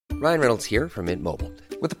Ryan Reynolds here from Mint Mobile.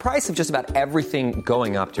 With the price of just about everything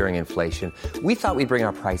going up during inflation, we thought we'd bring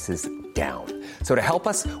our prices down. So to help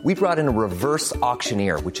us, we brought in a reverse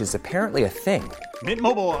auctioneer, which is apparently a thing. Mint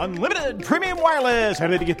Mobile Unlimited Premium Wireless. How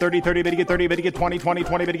to get 30, 30, bit to get 30, bit to get 20, 20,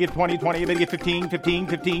 20, bit to get 20, 20, bit to get 15, 15,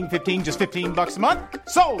 15, 15, just $15 a month?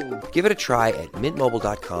 Sold! Give it a try at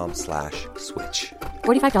mintmobile.com/switch.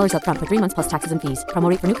 $45 up front for 3 months plus taxes and fees. Promo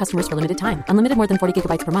rate for new customers for limited time. Unlimited more than 40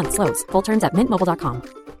 gigabytes per month. Slows full terms at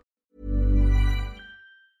mintmobile.com.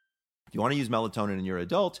 If you want to use melatonin and you're an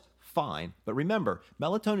adult, fine. But remember,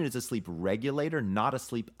 melatonin is a sleep regulator, not a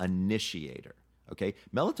sleep initiator. Okay?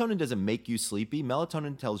 Melatonin doesn't make you sleepy.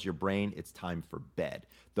 Melatonin tells your brain it's time for bed.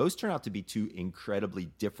 Those turn out to be two incredibly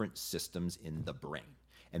different systems in the brain.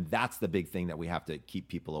 And that's the big thing that we have to keep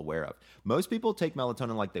people aware of. Most people take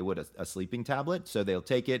melatonin like they would a sleeping tablet. So they'll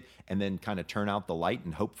take it and then kind of turn out the light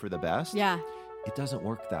and hope for the best. Yeah. It doesn't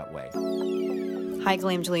work that way. Hi,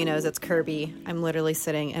 Glamgelinos. It's Kirby. I'm literally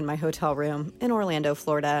sitting in my hotel room in Orlando,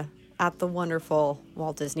 Florida, at the wonderful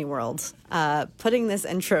Walt Disney World, putting this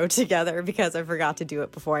intro together because I forgot to do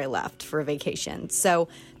it before I left for a vacation. So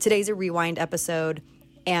today's a rewind episode,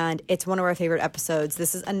 and it's one of our favorite episodes.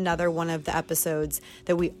 This is another one of the episodes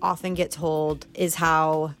that we often get told is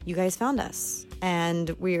how you guys found us.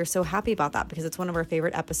 And we are so happy about that because it's one of our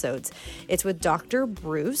favorite episodes. It's with Dr.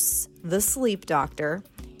 Bruce, the sleep doctor.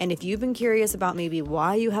 And if you've been curious about maybe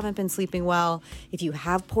why you haven't been sleeping well, if you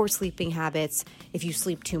have poor sleeping habits, if you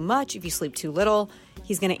sleep too much, if you sleep too little,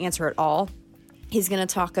 he's going to answer it all. He's going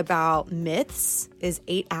to talk about myths. Is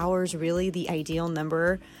 8 hours really the ideal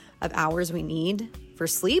number of hours we need for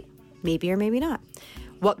sleep? Maybe or maybe not.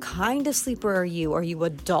 What kind of sleeper are you? Are you a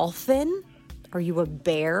dolphin? Are you a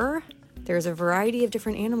bear? There's a variety of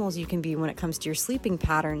different animals you can be when it comes to your sleeping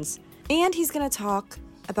patterns. And he's going to talk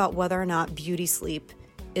about whether or not beauty sleep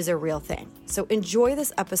is a real thing. So enjoy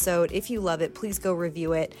this episode. If you love it, please go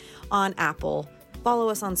review it on Apple. Follow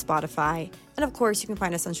us on Spotify. And of course, you can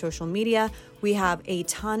find us on social media. We have a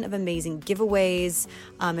ton of amazing giveaways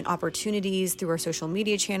and opportunities through our social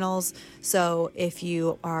media channels. So if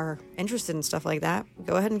you are interested in stuff like that,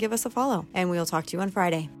 go ahead and give us a follow. And we'll talk to you on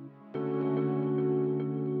Friday.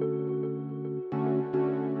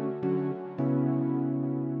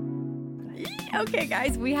 Okay,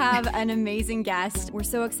 guys, we have an amazing guest. We're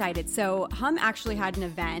so excited. So Hum actually had an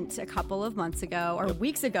event a couple of months ago, or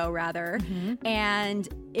weeks ago, rather, and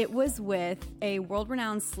it was with a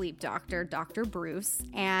world-renowned sleep doctor, Dr. Bruce,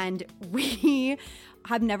 and we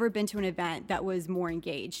have never been to an event that was more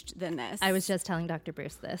engaged than this. I was just telling Dr.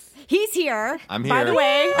 Bruce this. He's here. I'm here. By the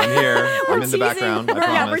way. I'm here. I'm in the background. I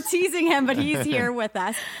promise. We're teasing him, but he's here with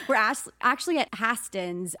us. We're actually at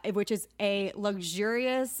Haston's, which is a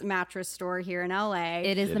luxurious mattress store here in LA.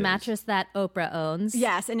 It is the mattress that Oprah owns.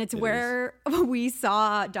 Yes, and it's where we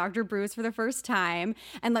saw Dr. Bruce for the first time.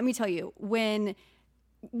 And let me tell you, when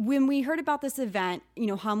we heard about this event, you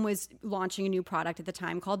know, Hum was launching a new product at the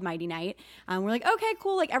time called Mighty Night. We're like, okay,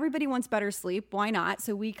 cool. Like, everybody wants better sleep. Why not?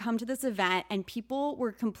 So we come to this event and people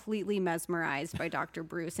were completely mesmerized by Dr.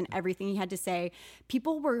 Bruce and everything he had to say.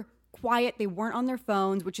 People were quiet. They weren't on their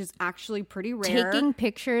phones, which is actually pretty rare. Taking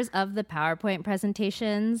pictures of the PowerPoint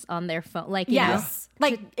presentations on their phone. Like, yes.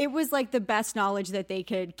 Like, it was like the best knowledge that they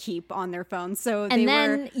could keep on their phones. So and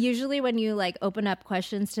then usually when you like open up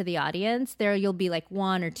questions to the audience, there you'll be like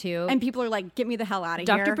one or two. And people are like, get me the hell out of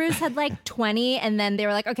here. Dr. Bruce had like 20, and then they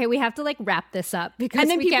were like, okay, we have to like wrap this up because and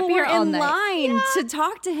then we people kept here were all in night. line to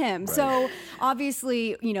talk to him. Right. So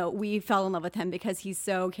obviously, you know, we fell in love with him because he's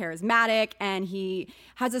so charismatic and he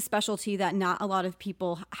has a specialty that not a lot of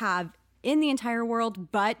people have in the entire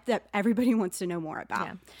world, but that everybody wants to know more about.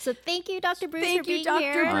 Yeah. So thank you, Dr. Bruce, thank for being Dr.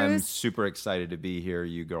 here. Bruce. I'm super excited to be here.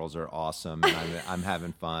 You girls are awesome, and I'm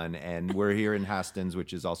having fun. And we're here in Haston's,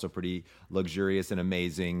 which is also pretty luxurious and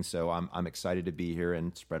amazing. So I'm excited to be here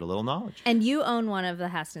and spread a little knowledge. And you own one of the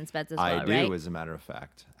Haston's beds as well, right? I do, as a matter of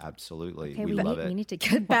fact. Absolutely. Okay, we love it. We need to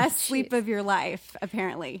get best sleep of your life,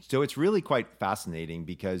 apparently. So it's really quite fascinating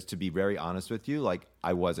because, to be very honest with you, like,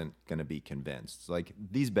 I wasn't going to be convinced. Like,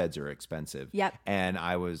 these beds are expensive. Yep. And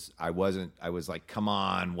I was like, come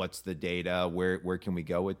on, what's the data? Where can we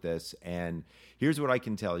go with this? And here's what I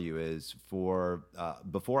can tell you is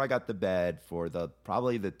before I got the bed, for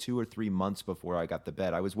probably the 2 or 3 months before I got the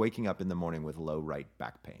bed, I was waking up in the morning with low right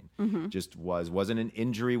back pain. Mm-hmm. Just wasn't an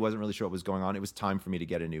injury, wasn't really sure what was going on. It was time for me to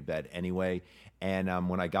get a new bed anyway. And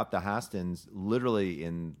when I got the Haston's, literally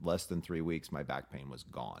in less than 3 weeks, my back pain was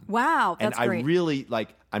gone. Wow, that's great. great. I really,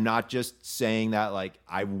 like, I'm not just saying that, like,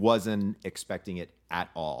 I wasn't expecting it at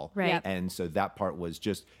all. Right. And so that part was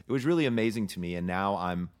it was really amazing to me. And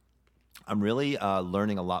now I'm really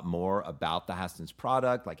learning a lot more about the Hastens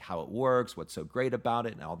product, like how it works, what's so great about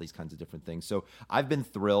it, and all these kinds of different things. So I've been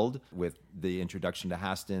thrilled with the introduction to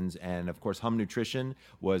Hastens. And of course, Hum Nutrition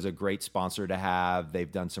was a great sponsor to have.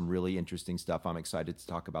 They've done some really interesting stuff. I'm excited to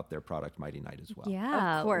talk about their product, Mighty Night, as well.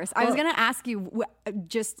 Yeah. Of course. I was going to ask you,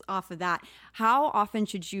 just off of that, how often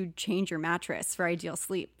should you change your mattress for ideal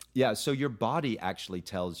sleep? Yeah, so your body actually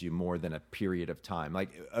tells you more than a period of time. Like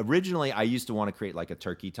originally, I used to want to create like a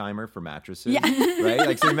turkey timer for mattresses, right?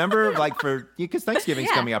 Like, so remember, like because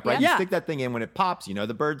Thanksgiving's coming up, right? You stick that thing in, when it pops, you know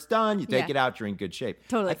the bird's done, you take it out, you're in good shape.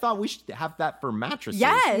 Totally. I thought we should have that for mattresses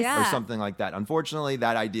Yes. or something like that. Unfortunately,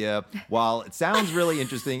 that idea, while it sounds really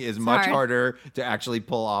interesting, is much harder to actually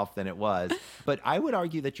pull off than it was. But I would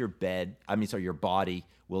argue that your body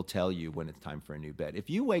will tell you when it's time for a new bed. If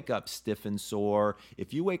you wake up stiff and sore,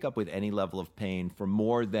 if you wake up with any level of pain for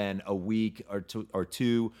more than a week or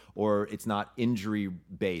two, or it's not injury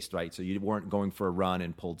based, right? So you weren't going for a run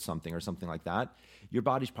and pulled something or something like that, your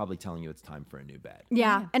body's probably telling you it's time for a new bed.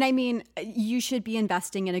 Yeah. And I mean, you should be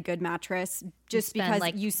investing in a good mattress just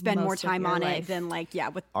because you spend more time on it than with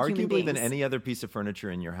human arguably beings. than any other piece of furniture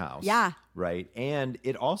in your house. Yeah. Right. And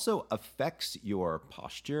it also affects your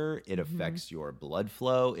posture. It affects your blood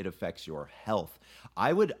flow. It affects your health.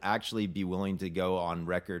 I would actually be willing to go on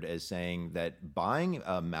record as saying that buying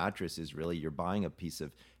a mattress is really, you're buying a piece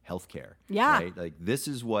of healthcare. Yeah. Right? Like this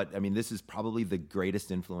is probably the greatest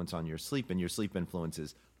influence on your sleep, and your sleep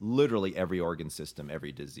influences literally every organ system,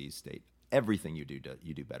 every disease state. Everything you do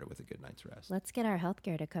better with a good night's rest. Let's get our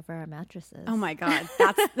healthcare to cover our mattresses. Oh my God,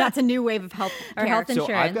 that's a new wave of health Or health care. insurance.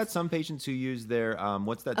 So I've got some patients who use their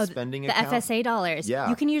spending account? The FSA dollars. Yeah.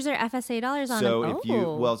 You can use their FSA dollars on them.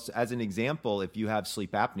 So as an example, if you have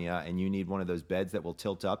sleep apnea and you need one of those beds that will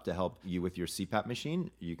tilt up to help you with your CPAP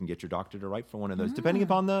machine, you can get your doctor to write for one of those. Depending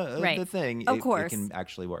upon the thing, Of it course. can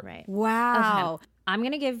actually work. Right. Wow. Okay. I'm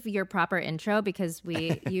going to give your proper intro because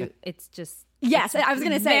it's just... Yes, I was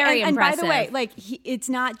going to say, very and by the way, impressive. like it's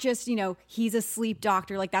not just, he's a sleep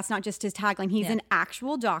doctor. Like that's not just his tagline. He's an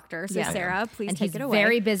actual doctor. So Sarah, please and take he's it away.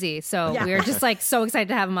 very busy, so we're just so excited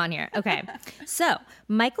to have him on here. Okay, so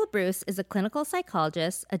Michael Breus is a clinical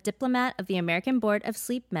psychologist, a diplomat of the American Board of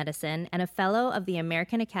Sleep Medicine, and a fellow of the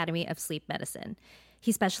American Academy of Sleep Medicine.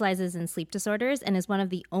 He specializes in sleep disorders and is one of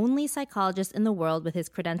the only psychologists in the world with his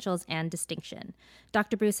credentials and distinction.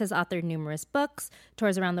 Dr. Breus has authored numerous books,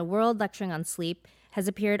 tours around the world lecturing on sleep, has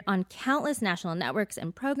appeared on countless national networks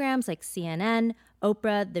and programs like CNN,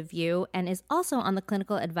 Oprah, The View, and is also on the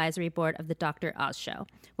clinical advisory board of the Dr. Oz Show,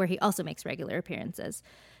 where he also makes regular appearances.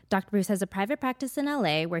 Dr. Breus has a private practice in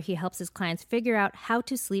LA where he helps his clients figure out how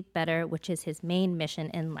to sleep better, which is his main mission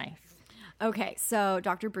in life. Okay, so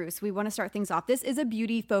Dr. Breus, we want to start things off. This is a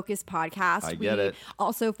beauty-focused podcast. I get it. We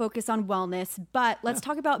also focus on wellness, but let's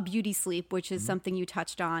talk about beauty sleep, which is something you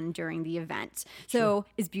touched on during the event. So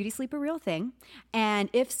is beauty sleep a real thing? And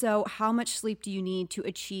if so, how much sleep do you need to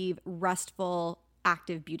achieve restful,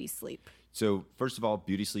 active beauty sleep? So first of all,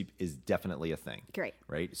 beauty sleep is definitely a thing. Great.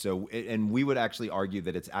 Right? So, and we would actually argue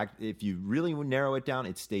that if you really narrow it down,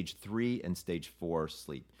 it's stage 3 and stage 4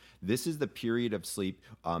 sleep. This is the period of sleep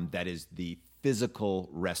that is the physical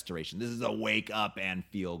restoration. This is a wake up and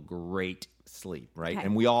feel great sleep, right? Okay.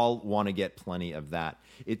 And we all want to get plenty of that.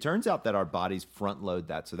 It turns out that our bodies front load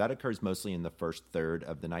that. So that occurs mostly in the first third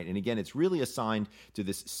of the night. And again, it's really assigned to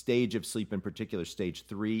this stage of sleep, in particular, stage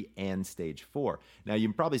 3 and stage 4. Now,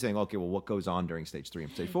 you're probably saying, okay, well, what goes on during stage 3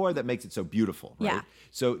 and stage 4 that makes it so beautiful, right? Yeah.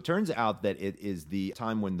 So it turns out that it is the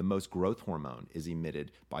time when the most growth hormone is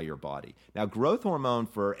emitted by your body. Now, growth hormone,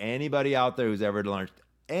 for anybody out there who's ever learned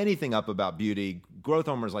anything up about beauty, growth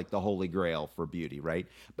hormone is like the holy grail for beauty, right?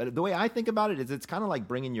 But the way I think about it is it's kind of like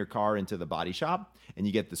bringing your car into the body shop and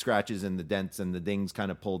you get the scratches and the dents and the dings kind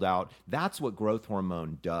of pulled out. That's what growth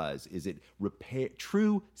hormone does, is it repair,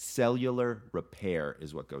 true cellular repair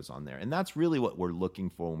is what goes on there. And that's really what we're looking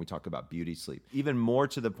for when we talk about beauty sleep. Even more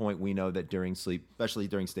to the point, we know that during sleep, especially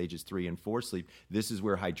during stages 3 and 4 sleep, this is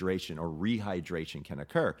where hydration or rehydration can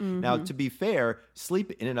occur. Now, to be fair,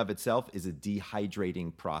 sleep in and of itself is a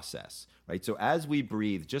dehydrating process, right? So as we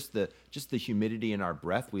breathe, just the humidity in our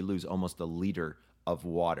breath, we lose almost a liter of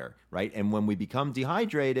water, right? And when we become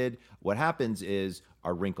dehydrated, what happens is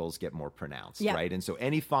our wrinkles get more pronounced, right? And so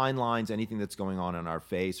any fine lines, anything that's going on in our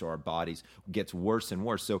face or our bodies gets worse and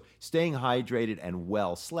worse. So staying hydrated and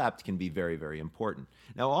well slept can be very, very important.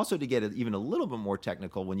 Now, also to get even a little bit more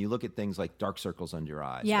technical, when you look at things like dark circles under your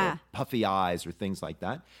eyes, or puffy eyes or things like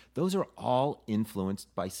that, those are all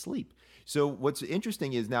influenced by sleep. So what's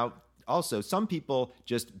interesting is now, also, some people,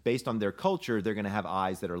 just based on their culture, they're going to have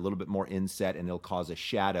eyes that are a little bit more inset, and it'll cause a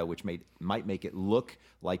shadow, which might make it look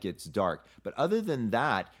like it's dark. But other than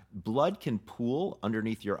that, blood can pool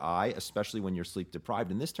underneath your eye, especially when you're sleep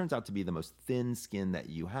deprived. And this turns out to be the most thin skin that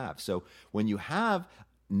you have. So when you have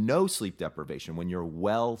no sleep deprivation, when you're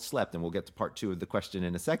well slept, and we'll get to part 2 of the question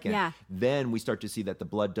in a second, then we start to see that the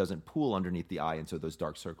blood doesn't pool underneath the eye, and so those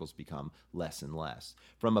dark circles become less and less.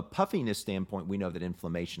 From a puffiness standpoint, we know that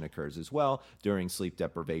inflammation occurs as well during sleep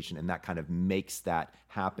deprivation, and that kind of makes that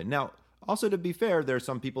happen. Now, also, to be fair, there are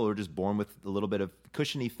some people who are just born with a little bit of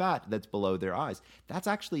cushiony fat that's below their eyes. That's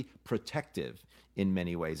actually protective in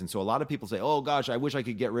many ways. And so a lot of people say, oh gosh, I wish I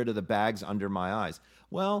could get rid of the bags under my eyes.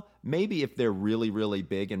 Well, maybe if they're really, really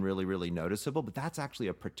big and really, really noticeable, but that's actually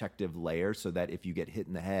a protective layer so that if you get hit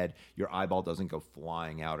in the head, your eyeball doesn't go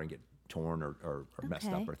flying out and get torn or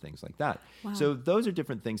messed up or things like that. Wow. So those are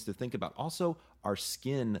different things to think about. Also, our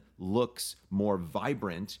skin looks more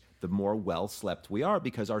vibrant the more well slept we are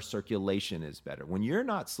because our circulation is better. When you're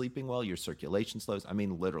not sleeping well, your circulation slows. I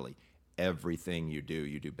mean, literally. Everything you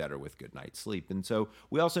do better with good night's sleep. And so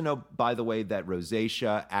we also know, by the way, that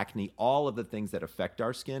rosacea, acne, all of the things that affect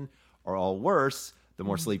our skin are all worse the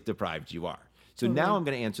more sleep deprived you are. So now I'm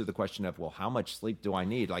going to answer the question of, well, how much sleep do I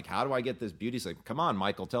need? Like, how do I get this beauty sleep? Come on,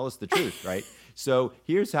 Michael, tell us the truth, right? So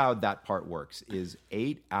here's how that part works, is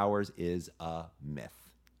 8 hours is a myth.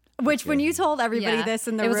 Which, when you told everybody this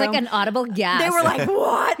in the room, it was like an audible gasp. They were like,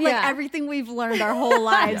 what? Like, everything we've learned our whole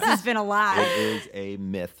lives has been a lie. It is a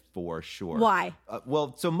myth for sure. Why?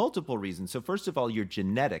 Well, so multiple reasons. So first of all, your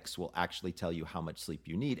genetics will actually tell you how much sleep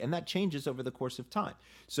you need, and that changes over the course of time.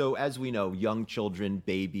 So as we know, young children,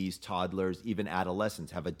 babies, toddlers, even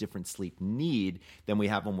adolescents have a different sleep need than we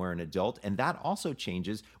have when we're an adult, and that also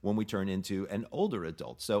changes when we turn into an older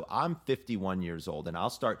adult. So I'm 51 years old, and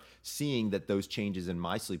I'll start seeing that those changes in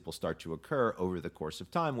my sleep will start to occur over the course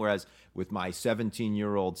of time, whereas with my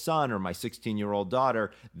 17-year-old son or my 16-year-old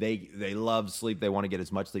daughter, they love sleep. They want to get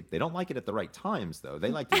as much sleep. They don't like it at the right times, though. They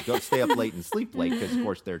like to go stay up late and sleep late because, of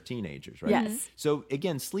course, they're teenagers, right? Yes. So,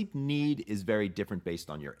 again, sleep need is very different based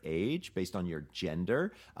on your age, based on your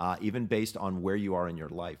gender, even based on where you are in your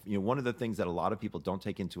life. You know, one of the things that a lot of people don't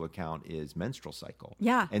take into account is menstrual cycle.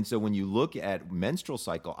 Yeah. And so when you look at menstrual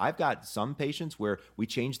cycle, I've got some patients where we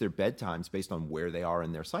change their bedtimes based on where they are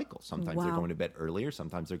in their cycle. Sometimes they're going to bed earlier,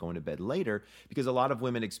 sometimes they're going to bed later, because a lot of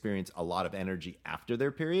women experience a lot of energy after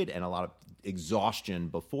their period and a lot of exhaustion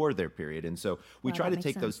before their period. And so we try to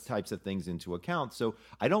take those types of things into account. So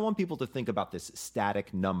I don't want people to think about this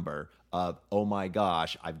static number of, oh my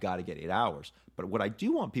gosh, I've got to get 8 hours. But what I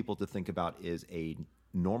do want people to think about is a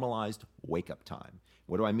normalized wake-up time.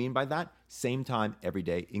 What do I mean by that? Same time every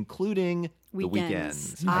day, including the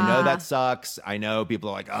weekends. I know that sucks. I know people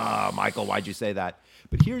are like, oh, Michael, why'd you say that?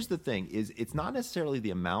 But here's the thing, is it's not necessarily the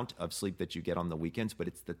amount of sleep that you get on the weekends, but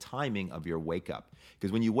it's the timing of your wake up.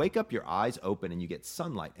 Because when you wake up, your eyes open and you get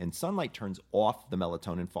sunlight, and sunlight turns off the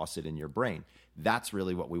melatonin faucet in your brain. That's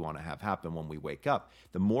really what we want to have happen when we wake up.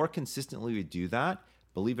 The more consistently we do that,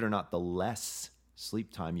 believe it or not, the less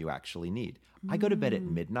sleep time you actually need. I go to bed at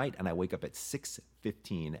midnight and I wake up at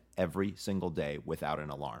 6:15 every single day without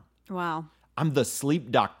an alarm. Wow. I'm the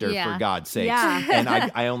sleep doctor, for God's sakes. Yeah. And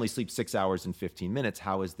I only sleep 6 hours and 15 minutes.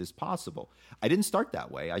 How is this possible? I didn't start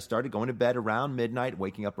that way. I started going to bed around midnight,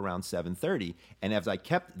 waking up around 7:30. And as I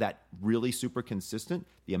kept that really super consistent,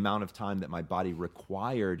 the amount of time that my body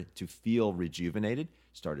required to feel rejuvenated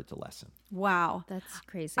started to lessen. Wow. That's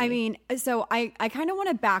crazy. I mean, so I kind of want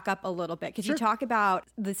to back up a little bit because you talk about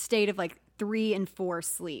the state of like 3 and 4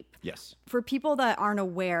 sleep. Yes. For people that aren't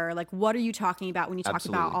aware, like what are you talking about when you talk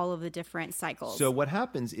Absolutely. about all of the different cycles? So what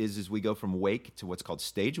happens is we go from wake to what's called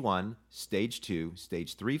stage 1, stage 2,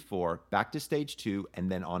 stage 3, 4, back to stage 2,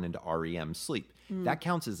 and then on into REM sleep. That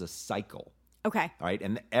counts as a cycle. Okay. All right.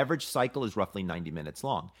 And the average cycle is roughly 90 minutes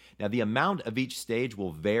long. Now, the amount of each stage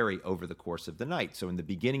will vary over the course of the night. So in the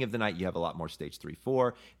beginning of the night, you have a lot more stage 3,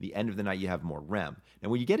 4. The end of the night, you have more REM. Now,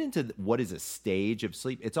 when you get into what is a stage of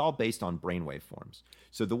sleep, it's all based on brainwave forms.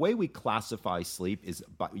 So the way we classify sleep is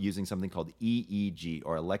by using something called EEG,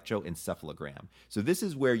 or electroencephalogram. So this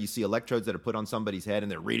is where you see electrodes that are put on somebody's head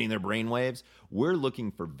and they're reading their brainwaves. We're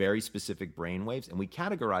looking for very specific brainwaves, and we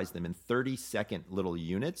categorize them in 30-second little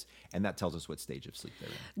units, and that tells us what stage of sleep they're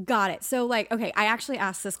in. Got it. So like, okay, I actually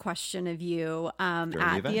asked this question of you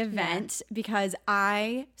at the event because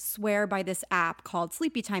I swear by this app called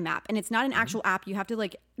Sleepy Time app. And it's not an actual app. You have to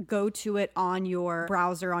like go to it on your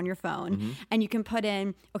browser on your phone and you can put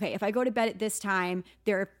in, okay, if I go to bed at this time,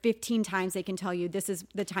 there are 15 times they can tell you this is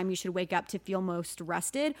the time you should wake up to feel most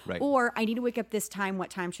rested. Right. Or I need to wake up this time. What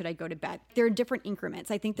time should I go to bed? There are different increments.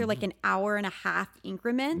 I think they're like an hour and a half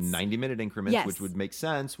increments. 90-minute increments, Yes. which would make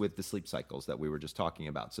sense with the sleep cycles that we were just talking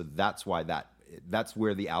about. So that's why that's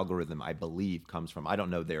where the algorithm, I believe, comes from. I don't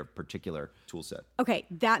know their particular tool set. Okay,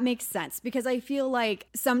 that makes sense because I feel like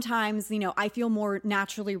sometimes, you know, I feel more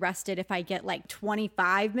naturally rested if I get like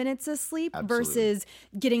 25 minutes of sleep versus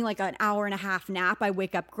getting like an hour and a half nap. I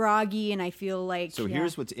wake up groggy and I feel like... So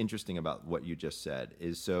here's what's interesting about what you just said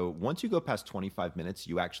is so once you go past 25 minutes,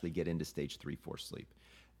 you actually get into stage 3-4 sleep.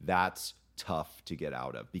 That's tough to get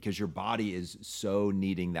out of because your body is so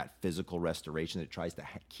needing that physical restoration that it tries to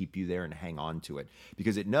keep you there and hang on to it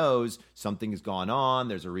because it knows something's gone on.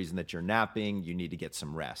 There's a reason that you're napping. You need to get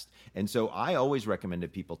some rest. And so I always recommend to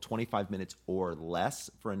people 25 minutes or less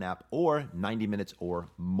for a nap or 90 minutes or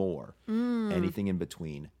more. Anything in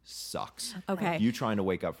between sucks. Okay. If you're trying to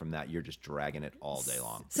wake up from that, you're just dragging it all day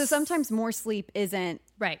long. So sometimes more sleep isn't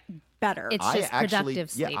better. It's just productive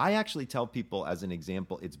sleep. Yeah, I actually tell people as an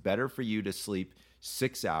example, it's better for you to sleep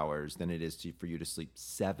 6 hours than it is for you to sleep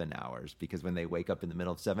 7 hours because when they wake up in the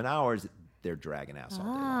middle of 7 hours, they're dragging ass all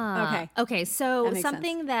day long. Okay, so That makes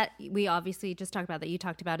something sense. that we obviously just talked about that you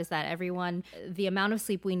talked about is that the amount of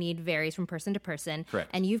sleep we need varies from person to person. Correct.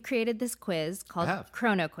 And you've created this quiz called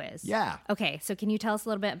Chrono Quiz. Yeah. Okay, so can you tell us a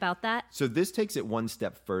little bit about that? So this takes it one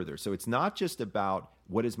step further. So it's not just about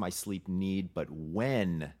what is my sleep need, but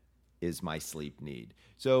when is my sleep need.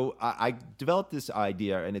 So I developed this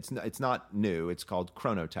idea, and it's not new. It's called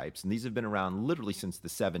chronotypes, and these have been around literally since the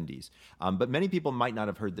 70s. But many people might not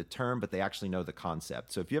have heard the term, but they actually know the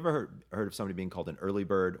concept. So if you ever heard of somebody being called an early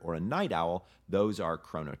bird or a night owl, those are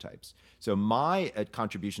chronotypes. So my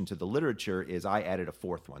contribution to the literature is I added a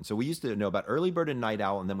fourth one. So we used to know about early bird and night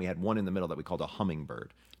owl, and then we had one in the middle that we called a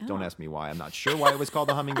hummingbird. Don't ask me why. I'm not sure why it was called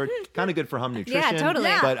a hummingbird. Kind of good for hum nutrition. Yeah, totally.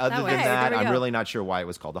 But other That than works. that, There we I'm go. really not sure why it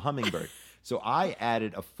was called a hummingbird. So I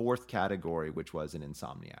added a fourth category, which was an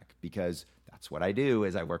insomniac, because that's what I do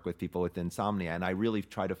is I work with people with insomnia, and I really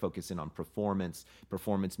try to focus in on performance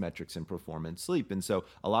metrics, and performance sleep. And so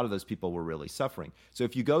a lot of those people were really suffering. So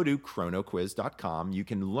if you go to chronoquiz.com, you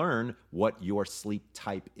can learn what your sleep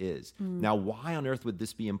type is. Now, why on earth would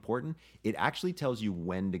this be important? It actually tells you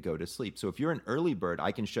when to go to sleep. So if you're an early bird,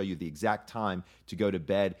 I can show you the exact time to go to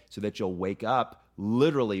bed so that you'll wake up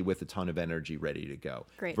literally with a ton of energy ready to go.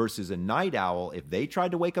 Great. Versus a night owl, if they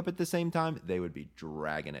tried to wake up at the same time, they would be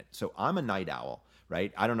dragging it. So I'm a night owl,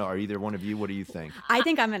 right? I don't know. Are either one of you? What do you think? I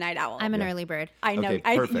think I'm a night owl. I'm an early bird. I know.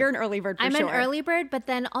 Okay, perfect. You're an early bird for I'm sure. an early bird, but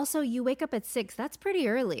then also you wake up at 6. That's pretty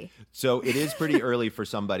early. So it is pretty early for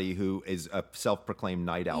somebody who is a self-proclaimed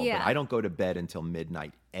night owl, Yeah. but I don't go to bed until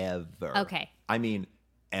midnight ever. Okay. I mean,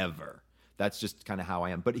 ever. That's just kind of how I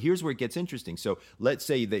am. But here's where it gets interesting. So let's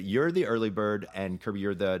say that you're the early bird and Kirby,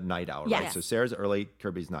 you're the night owl, right? Yes. So Sarah's early,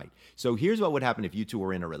 Kirby's night. So here's what would happen if you two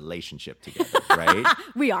were in a relationship together, right?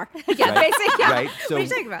 We are. Yeah, Right? basically. Yeah. Right? So, what are you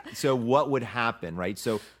talking about? So what would happen, right?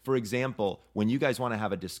 So for example, when you guys want to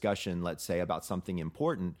have a discussion, let's say about something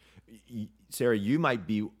important, Sarah, you might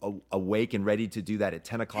be awake and ready to do that at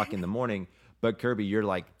 10 o'clock in the morning. But Kirby, you're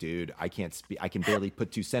like, dude, I can't speak. I can barely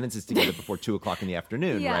put two sentences together before 2 o'clock in the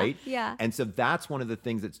afternoon, Yeah, right? yeah. And so that's one of the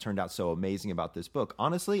things that's turned out so amazing about this book.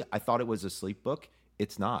 Honestly, I thought it was a sleep book.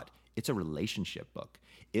 It's not. It's a relationship book.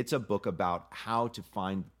 It's a book about how to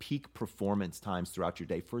find peak performance times throughout your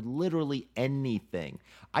day for literally anything.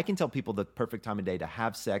 I can tell people the perfect time of day to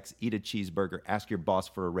have sex, eat a cheeseburger, ask your boss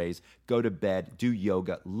for a raise, go to bed, do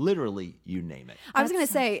yoga, literally you name it. I was going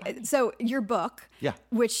to say, so your book, Yeah.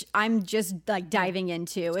 which I'm just like diving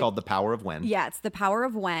into. It's called The Power of When. Yeah, it's The Power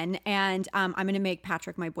of When. And I'm going to make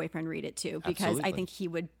Patrick, my boyfriend, read it too, because Absolutely. I think he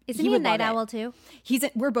would. Isn't he a would night love it. owl too?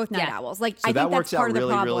 We're both night Yeah. owls. Like, So I that think works that's part out of the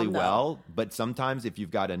really, problem, really though. well. But sometimes if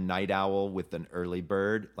you've got a night owl with an early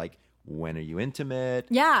bird, like when are you intimate?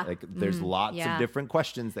 Yeah. Like there's lots yeah. of different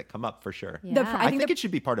questions that come up for sure. Yeah. I I think think it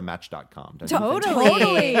should be part of Match.com. don't you think?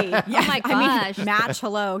 Totally. Yeah. Oh my I mean, gosh. match,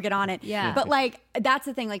 hello, get on it. Yeah. But like, that's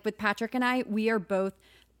the thing. Like with Patrick and I, we are both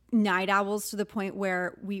night owls to the point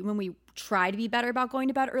where when we try to be better about going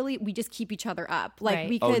to bed early, we just keep each other up. Like Right.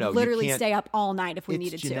 we Oh, could no, you literally can't- stay up all night if we It's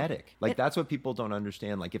needed genetic. Like that's what people don't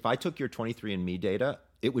understand. Like if I took your 23andMe data,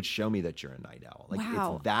 it would show me that you're a night owl. Like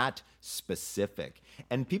Wow. it's that specific.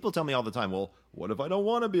 And people tell me all the time, well, what if I don't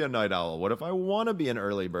want to be a night owl? What if I want to be an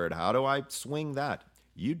early bird? How do I swing that?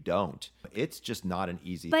 You don't. It's just not an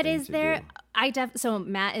easy But thing is to there? do. So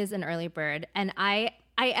Matt is an early bird, and I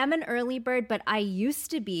am an early bird, but I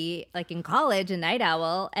used to be like in college a night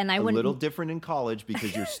owl, and I A wouldn't. little different in college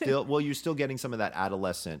because you're still getting some of that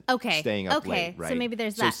adolescent staying up late, right? So maybe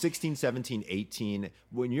there's so that. 16, 17, 18.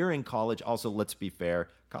 When you're in college, also, let's be fair,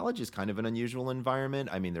 college is kind of an unusual environment.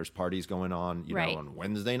 I mean, there's parties going on, you Right. know, on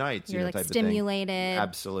Wednesday nights, You're like type stimulated. of thing.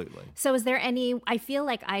 Absolutely. So is there any, I feel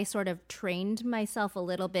like I sort of trained myself a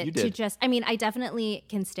little bit You to did. just, I mean, I definitely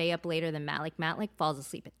can stay up later than Matt. Like Matt like falls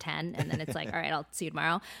asleep at 10 and then it's like, all right, I'll see you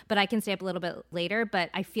tomorrow. But I can stay up a little bit later, but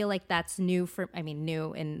I feel like that's new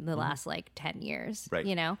in the last like 10 years, Right.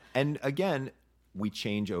 you know? And again, we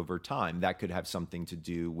change over time. That could have something to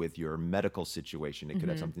do with your medical situation. It could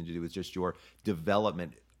have something to do with just your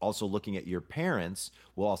development. Also, looking at your parents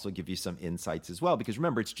will also give you some insights as well. Because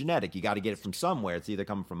remember, it's genetic. You got to get it from somewhere. It's either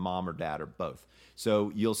coming from mom or dad or both.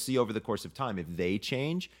 So you'll see over the course of time, if they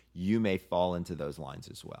change, you may fall into those lines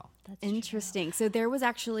as well. Interesting. So there was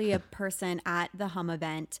actually a person at the Hum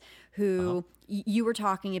event who you were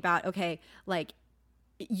talking about, okay, like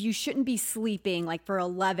you shouldn't be sleeping like for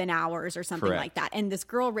 11 hours or something Correct. like that. And this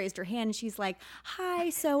girl raised her hand and she's like,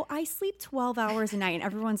 hi, so I sleep 12 hours a night. And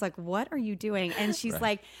everyone's like, what are you doing? And she's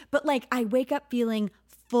like, but like I wake up feeling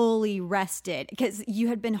fully rested, because you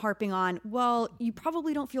had been harping on, well, you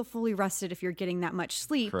probably don't feel fully rested if you're getting that much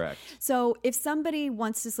sleep. Correct. So if somebody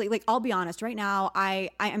wants to sleep, like I'll be honest, right now I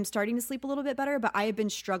am starting to sleep a little bit better, but I have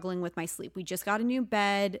been struggling with my sleep. We just got a new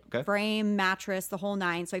bed, Okay. frame, mattress, the whole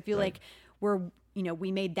nine. So I feel like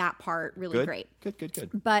we made that part really Good. great. Good.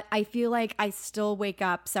 But I feel like I still wake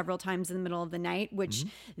up several times in the middle of the night, which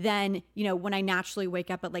then, when I naturally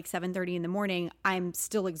wake up at like 7:30 in the morning, I'm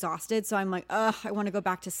still exhausted. So I'm like, ugh, I want to go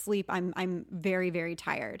back to sleep. I'm very, very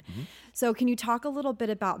tired. So can you talk a little bit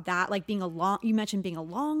about that? Like you mentioned being a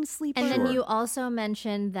long sleeper. And then you also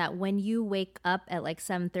mentioned that when you wake up at like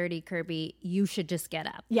 7:30, Kirby, you should just get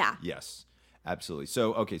up. Yeah. Yes, absolutely.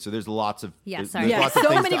 So there's lots of Yeah, there's sorry. Yeah, lots of so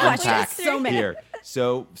things many to questions. unpack So many. here.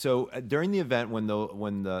 So during the event, when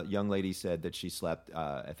the young lady said that she slept,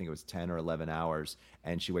 I think it was 10 or 11 hours,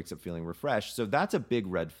 and she wakes up feeling refreshed. So that's a big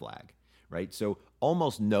red flag, right? So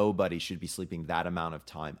almost nobody should be sleeping that amount of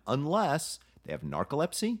time unless they have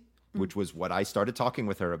narcolepsy, which was what I started talking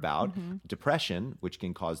with her about, depression, which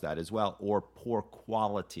can cause that as well, or poor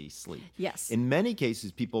quality sleep. Yes. In many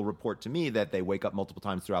cases, people report to me that they wake up multiple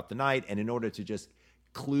times throughout the night, and in order to just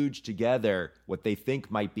kludge together what they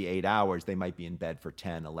think might be 8 hours, they might be in bed for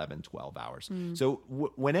 10, 11, 12 hours. So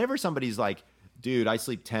whenever somebody's like, dude, I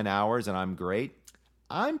sleep 10 hours and I'm great,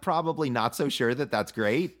 I'm probably not so sure that that's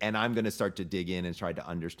great. And I'm going to start to dig in and try to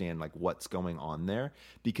understand like what's going on there.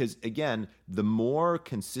 Because again, the more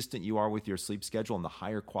consistent you are with your sleep schedule and the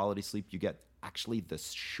higher quality sleep you get, actually the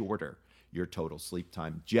shorter your total sleep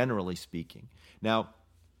time, generally speaking. Now,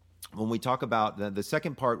 when we talk about the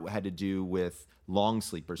second part had to do with long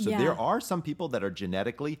sleepers. So Yeah. there are some people that are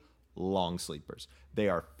genetically long sleepers. They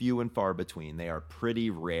are few and far between. They are pretty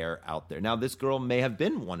rare out there. Now, this girl may have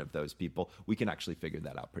been one of those people. We can actually figure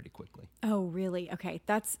that out pretty quickly. Oh, really? Okay.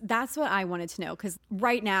 That's what I wanted to know. Because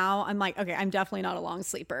right now I'm like, okay, I'm definitely not a long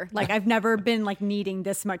sleeper. Like I've never been like needing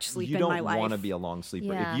this much sleep You in my don't life. want to be a long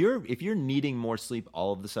sleeper. Yeah. If you're needing more sleep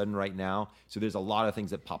all of a sudden right now, so there's a lot of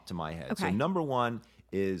things that pop to my head. So Okay. number one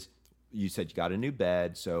is, you said you got a new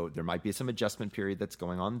bed, so there might be some adjustment period that's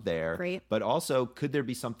going on there. Great. But also, could there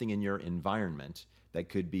be something in your environment that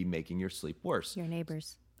could be making your sleep worse? Your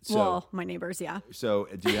neighbors. So, Well, my neighbors, yeah. so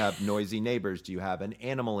do you have noisy neighbors? Do you have an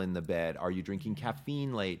animal in the bed? Are you drinking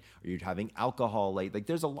caffeine late? Are you having alcohol late? Like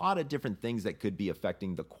there's a lot of different things that could be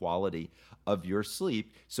affecting the quality of your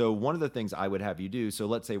sleep. So one of the things I would have you do, so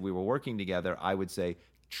let's say we were working together, I would say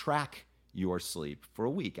track your sleep for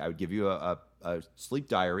a week. I would give you a sleep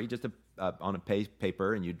diary, just on a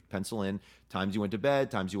paper, and you'd pencil in times you went to bed,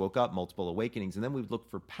 times you woke up, multiple awakenings, and then we'd look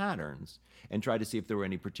for patterns and try to see if there were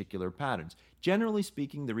any particular patterns. Generally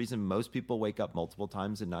speaking, the reason most people wake up multiple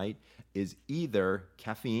times a night is either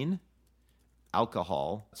caffeine,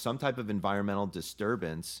 alcohol, some type of environmental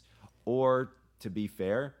disturbance, or, to be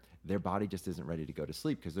fair, their body just isn't ready to go to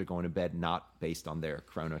sleep because they're going to bed not based on their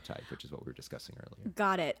chronotype, which is what we were discussing earlier.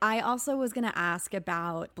 Got it. I also was going to ask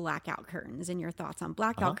about blackout curtains and your thoughts on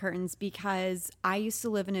blackout curtains, because I used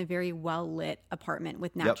to live in a very well lit apartment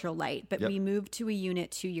with natural light, but we moved to a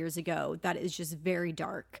unit 2 years ago that is just very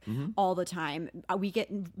dark all the time. We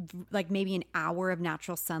get like maybe an hour of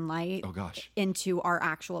natural sunlight Oh, gosh. into our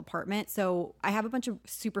actual apartment. So I have a bunch of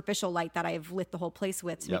superficial light that I've lit the whole place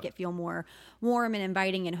with to make it feel more warm and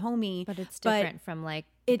inviting and homey. But it's different from like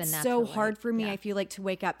the It's natural so hard light. for me, Yeah. I feel like, to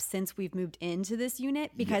wake up since we've moved into this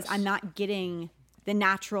unit, because Yes. I'm not getting the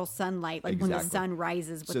natural sunlight, like when the Exactly. sun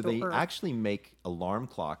rises with So the they earth. actually make alarm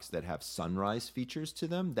clocks that have sunrise features to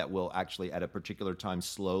them that will actually at a particular time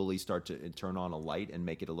slowly start to turn on a light and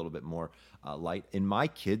make it a little bit more light. In my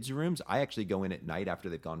kids' rooms, I actually go in at night after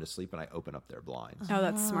they've gone to sleep and I open up their blinds. Oh,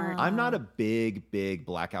 that's smart. I'm not a big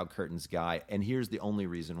blackout curtains guy, and here's the only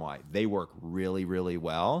reason why. They work really, really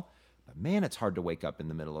well. But man, it's hard to wake up in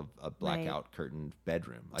the middle of a blackout curtained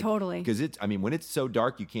bedroom. Totally. Because when it's so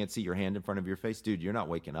dark you can't see your hand in front of your face, dude, you're not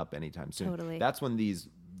waking up anytime soon. Totally. That's when these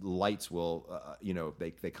lights will,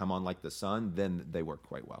 they come on like the sun, then they work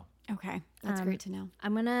quite well. Okay, that's great to know.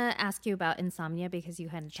 I'm going to ask you about insomnia because you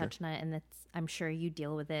hadn't touched on it, and I'm sure you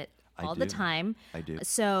deal with it I all the do. time. I do.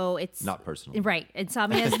 So it's Not personally. Right.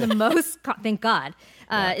 Insomnia is the most, thank God.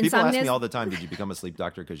 People Insomnia ask me is- all the time, did you become a sleep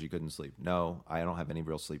doctor because you couldn't sleep? No, I don't have any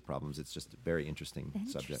real sleep problems. It's just a very interesting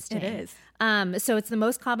subject. It is. So it's the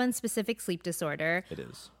most common specific sleep disorder. It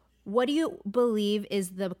is. What do you believe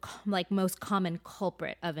is the most common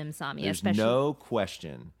culprit of insomnia? There's no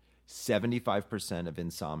question 75% of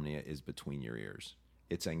insomnia is between your ears.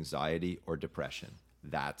 It's anxiety or depression.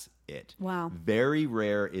 That's it. Wow. Very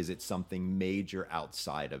rare is it something major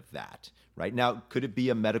outside of that, right? Now, could it be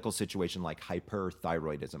a medical situation like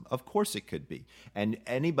hyperthyroidism? Of course it could be. And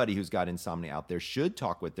anybody who's got insomnia out there should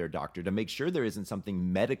talk with their doctor to make sure there isn't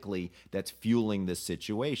something medically that's fueling this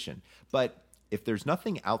situation. But if there's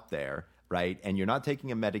nothing out there, right, and you're not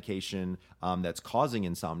taking a medication that's causing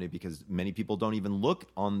insomnia, because many people don't even look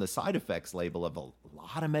on the side effects label of a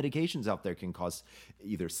lot of medications out there can cause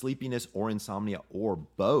either sleepiness or insomnia or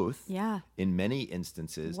both. Yeah. In many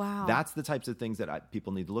instances. Wow. That's the types of things that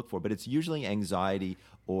people need to look for. But it's usually anxiety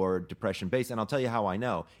or depression based. And I'll tell you how I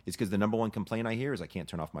know. It's because the number one complaint I hear is I can't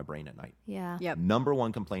turn off my brain at night. Yeah. Yep. Number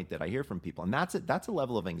one complaint that I hear from people. And that's a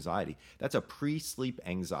level of anxiety. That's a pre-sleep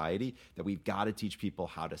anxiety that we've got to teach people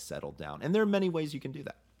how to settle down. And there are many ways you can do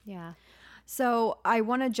that. Yeah. So I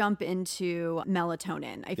want to jump into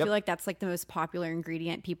melatonin. I feel like that's like the most popular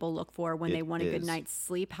ingredient people look for when they It want a good is. night's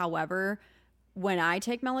sleep. However, when I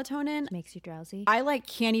take melatonin, Makes you drowsy. I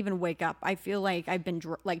can't even wake up. I feel like I've been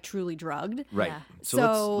truly drugged. Right. Yeah.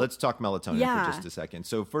 So let's talk melatonin Yeah. for just a second.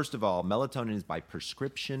 So first of all, melatonin is by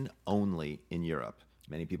prescription only in Europe.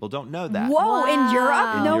 Many people don't know that. Whoa, in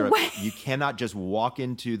Europe? In No Europe, way. you cannot just walk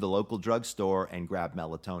into the local drugstore and grab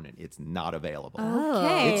melatonin. It's not available.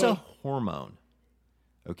 Okay. It's a hormone.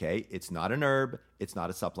 Okay, it's not an herb. It's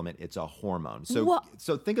not a supplement. It's a hormone.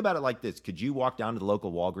 So think about it like this. Could you walk down to the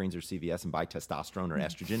local Walgreens or CVS and buy testosterone or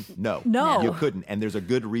estrogen? No. No. You couldn't. And there's a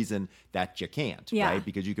good reason that you can't, Yeah. right?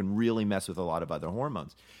 Because you can really mess with a lot of other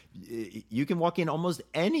hormones. You can walk in almost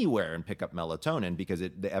anywhere and pick up melatonin because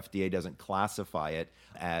the FDA doesn't classify it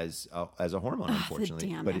as a hormone, unfortunately.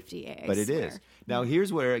 damn but FDA, I but it swear. is. Now,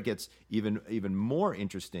 here's where it gets even more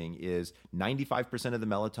interesting is 95% of the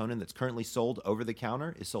melatonin that's currently sold over the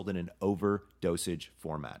counter is sold in an overdosage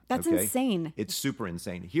format. That's okay? insane. It's super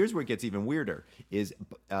insane. Here's where it gets even weirder is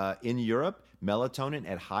in Europe, melatonin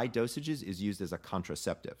at high dosages is used as a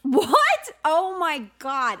contraceptive. What? Oh my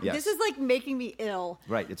God. Yes. This is like making me ill.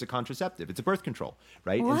 Right, it's a contraceptive. It's a birth control,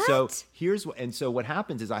 right? What? And so what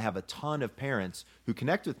happens is I have a ton of parents who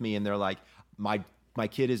connect with me and they're like, my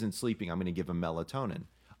kid isn't sleeping. I'm going to give him melatonin.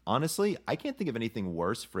 Honestly, I can't think of anything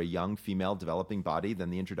worse for a young female developing body than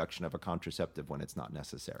the introduction of a contraceptive when it's not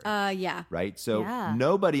necessary. Yeah. Right? So Yeah.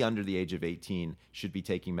 nobody under the age of 18 should be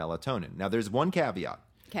taking melatonin. Now, there's one caveat.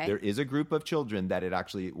 Okay. There is a group of children that it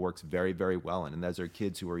actually works very, very well in, and those are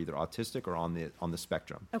kids who are either autistic or on the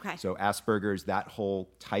spectrum. Okay. So Asperger's, that whole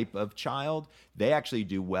type of child, they actually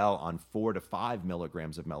do well on 4 to 5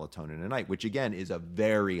 milligrams of melatonin a night, which again is a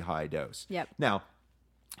very high dose. Yep. Now,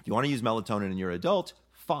 if you want to use melatonin in your adult,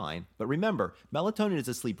 fine. But remember, melatonin is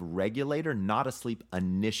a sleep regulator, not a sleep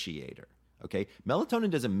initiator. Okay? Melatonin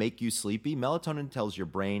doesn't make you sleepy. Melatonin tells your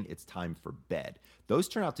brain it's time for bed. Those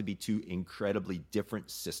turn out to be two incredibly different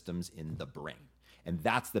systems in the brain. And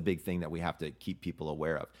that's the big thing that we have to keep people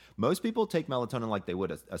aware of. Most people take melatonin like they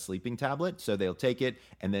would a sleeping tablet. So they'll take it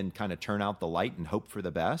and then kind of turn out the light and hope for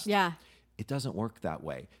the best. Yeah. It doesn't work that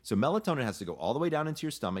way. So melatonin has to go all the way down into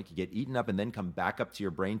your stomach, get eaten up, and then come back up to your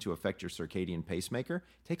brain to affect your circadian pacemaker.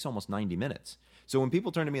 It takes almost 90 minutes. So when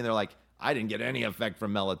people turn to me and they're like, I didn't get any effect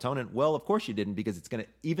from melatonin. Well, of course you didn't, because it's going to,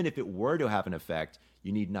 even if it were to have an effect,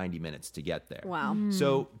 you need 90 minutes to get there. Wow.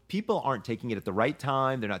 So people aren't taking it at the right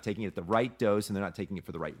time. They're not taking it at the right dose, and they're not taking it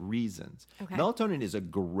for the right reasons. Okay. Melatonin is a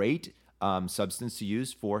great substance to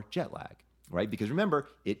use for jet lag. Right? Because remember,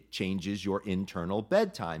 it changes your internal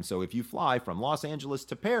bedtime. So if you fly from Los Angeles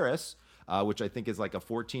to Paris, which I think is like a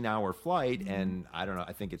 14-hour flight, and I don't know,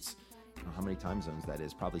 I think it's how many time zones that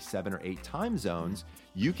is, probably 7 or 8 time zones,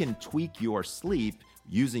 you can tweak your sleep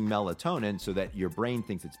using melatonin so that your brain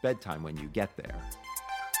thinks it's bedtime when you get there.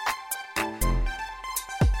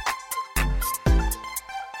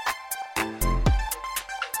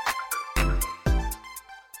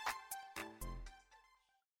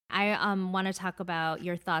 I want to talk about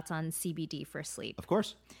your thoughts on CBD for sleep. Of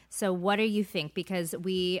course. So what do you think? Because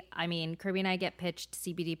Kirby and I get pitched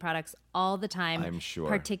CBD products all the time. I'm sure.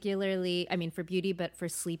 Particularly, for beauty, but for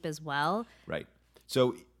sleep as well. Right.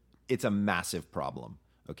 So it's a massive problem.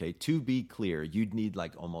 Okay. To be clear, you'd need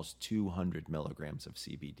like almost 200 milligrams of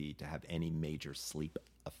CBD to have any major sleep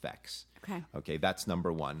effects. Okay. That's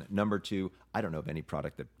number one. Number two, I don't know of any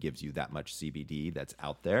product that gives you that much CBD that's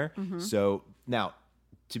out there. So now,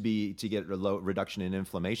 to get a low reduction in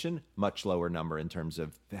inflammation, much lower number in terms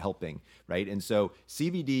of helping, right? And so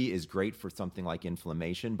CBD is great for something like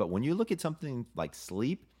inflammation, but when you look at something like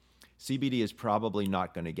sleep, CBD is probably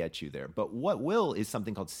not going to get you there. But what will is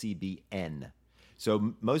something called CBN.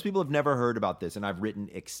 So most people have never heard about this, and I've written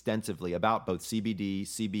extensively about both CBD,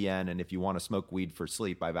 CBN, and if you want to smoke weed for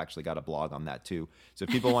sleep, I've actually got a blog on that too. So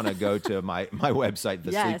if people want to go to my website,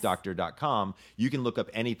 thesleepdoctor.com, you can look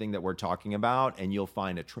up anything that we're talking about, and you'll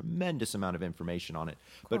find a tremendous amount of information on it.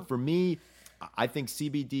 Cool. But for me, I think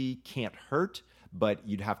CBD can't hurt, but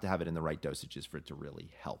you'd have to have it in the right dosages for it to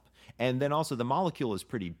really help. And then also the molecule is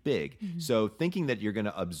pretty big. So thinking that you're going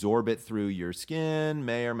to absorb it through your skin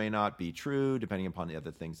may or may not be true, depending upon the other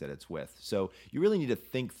things that it's with. So you really need to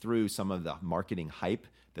think through some of the marketing hype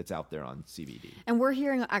that's out there on CBD. And we're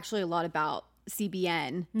hearing actually a lot about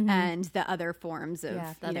CBN and the other forms of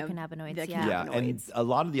the other cannabinoids. Yeah, and a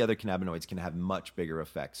lot of the other cannabinoids can have much bigger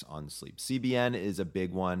effects on sleep. CBN is a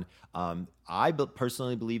big one. I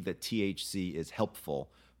personally believe that THC is helpful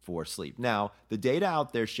for sleep. Now, the data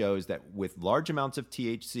out there shows that with large amounts of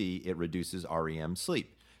THC, it reduces REM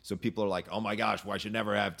sleep. So people are like, oh my gosh, well, I should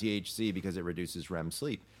never have THC because it reduces REM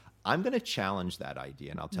sleep. I'm going to challenge that idea,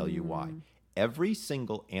 and I'll tell you why. Every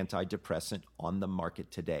single antidepressant on the market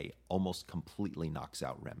today almost completely knocks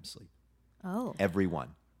out REM sleep. Oh. Every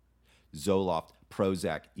one. Zoloft,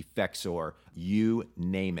 Prozac, Effexor, you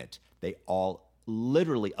name it. They all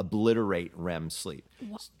literally obliterate REM sleep.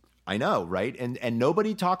 What? I know, right? And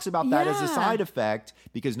nobody talks about that as a side effect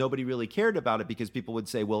because nobody really cared about it, because people would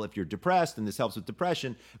say, well, if you're depressed and this helps with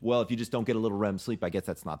depression, well, if you just don't get a little REM sleep, I guess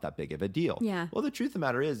that's not that big of a deal. Yeah. Well, the truth of the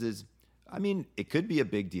matter is it could be a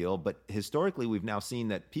big deal, but historically we've now seen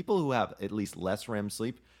that people who have at least less REM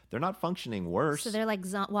sleep, they're not functioning worse. So they're like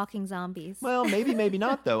walking zombies. Well, maybe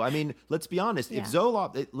not though. Let's be honest. If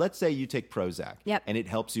Zoloft, let's say you take Prozac and it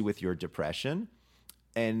helps you with your depression,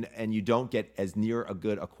 and you don't get as near a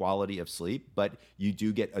good a quality of sleep, but you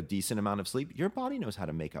do get a decent amount of sleep, your body knows how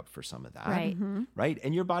to make up for some of that. Right. Right?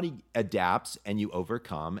 And your body adapts and you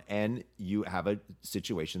overcome and you have a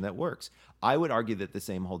situation that works. I would argue that the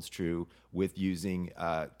same holds true with using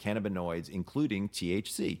cannabinoids, including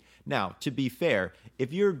THC. Now, to be fair,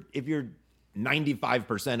 if you're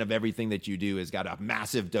 95% of everything that you do has got a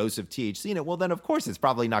massive dose of THC in it, well, then of course it's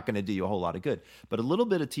probably not going to do you a whole lot of good. But a little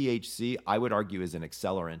bit of THC, I would argue, is an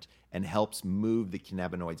accelerant and helps move the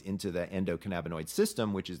cannabinoids into the endocannabinoid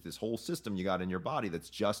system, which is this whole system you got in your body that's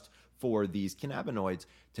just for these cannabinoids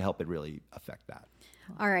to help it really affect that.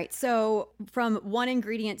 All right. So from one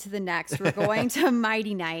ingredient to the next, we're going to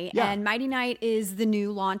Mighty Night. Yeah. And Mighty Night is the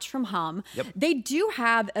new launch from Hum. Yep. They do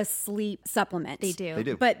have a sleep supplement. They do. They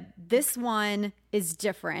do. But this one is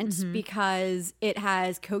different because it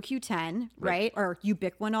has CoQ10, right? Or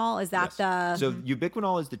ubiquinol. Is that the... So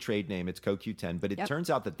ubiquinol is the trade name. It's CoQ10. But it turns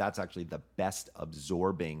out that that's actually the best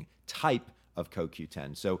absorbing type of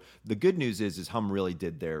CoQ10. So the good news is Hum really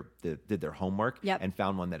did their homework and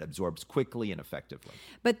found one that absorbs quickly and effectively.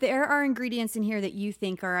 But there are ingredients in here that you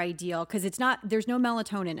think are ideal because there's no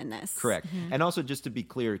melatonin in this. Correct. And also, just to be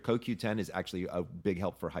clear, CoQ10 is actually a big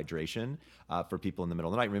help for hydration for people in the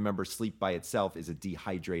middle of the night. Remember, sleep by itself is a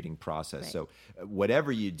dehydrating process. Right. So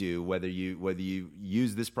whatever you do, whether you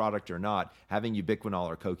use this product or not, having ubiquinol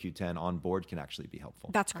or CoQ10 on board can actually be helpful.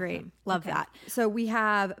 That's great. Love that. So we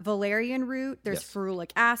have valerian root. There's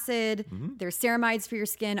ferulic acid. There's ceramides for your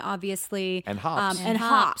skin, obviously. And hops. And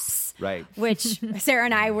hops. Right. Which Sarah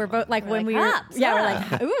and I were both like when we were... hops, we're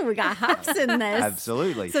like, ooh, we got hops in this.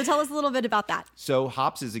 Absolutely. So tell us a little bit about that. So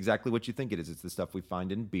hops is exactly what you think it is. It's the stuff we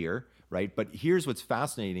find in beer, right? But here's what's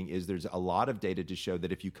fascinating is there's a lot of data to show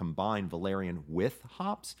that if you combine valerian with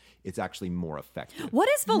hops, it's actually more effective. What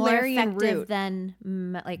is valerian more effective root?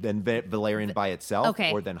 than valerian by itself,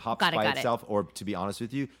 Okay. or than hops Got it, by got it. itself, or to be honest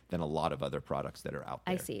with you, than a lot of other products that are out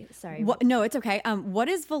there. I see. Sorry. No, it's okay. What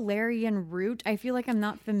is valerian root? I feel like I'm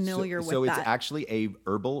not familiar familiar with that. So it's actually a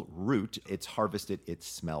herbal root. It's harvested. It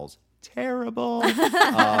smells terrible.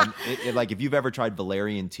 Like if you've ever tried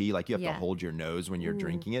valerian tea, like you have to hold your nose when you're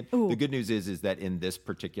drinking it. The good news is that in this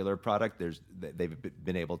particular product, they've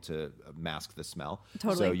been able to mask the smell.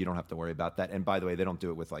 Totally. So you don't have to worry about that. And by the way, they don't do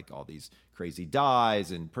it with like all these crazy dyes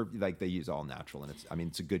and like they use all natural. And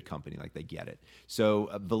it's a good company. Like they get it. So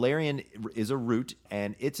valerian is a root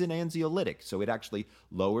and it's an anxiolytic. So it actually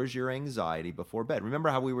lowers your anxiety before bed. Remember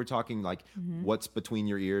how we were talking like what's between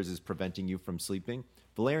your ears is preventing you from sleeping?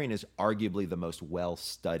 Valerian is arguably the most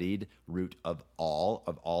well-studied root of all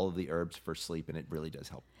of the herbs for sleep, and it really does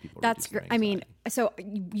help people. That's great. I mean, so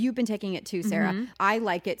you've been taking it too, Sarah. I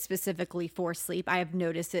like it specifically for sleep. I have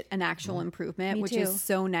noticed an actual improvement, which is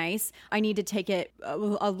so nice. I need to take it a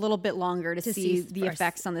little bit longer to see the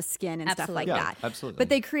effects on the skin and stuff like that. Absolutely. But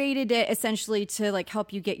they created it essentially to like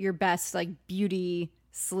help you get your best like beauty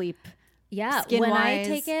sleep. Yeah, Skin-wise. when I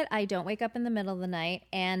take it, I don't wake up in the middle of the night.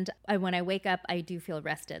 And when I wake up, I do feel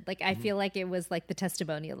rested. Like, I feel like it was like the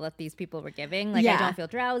testimonial that these people were giving. Like, I don't feel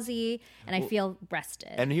drowsy and I feel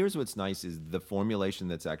rested. And here's what's nice is the formulation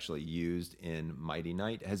that's actually used in Mighty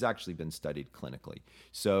Night has actually been studied clinically.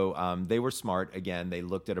 So they were smart. Again, they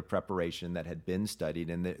looked at a preparation that had been studied.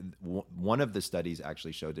 And one of the studies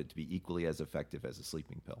actually showed it to be equally as effective as a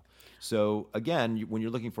sleeping pill. So again, when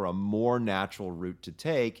you're looking for a more natural route to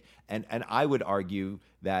take, and I would argue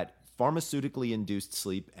that pharmaceutically induced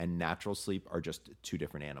sleep and natural sleep are just two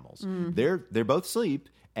different animals. They're both sleep,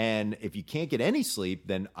 and if you can't get any sleep,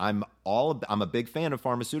 then I'm a big fan of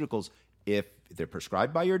pharmaceuticals if they're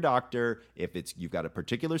prescribed by your doctor, if you've got a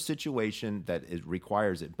particular situation that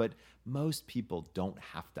requires it. But most people don't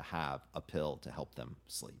have to have a pill to help them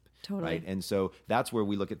sleep. Totally. Right? And so that's where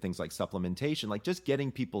we look at things like supplementation, like just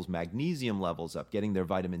getting people's magnesium levels up, getting their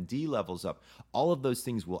vitamin D levels up. All of those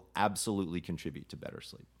things will absolutely contribute to better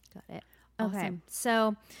sleep. Got it. Okay.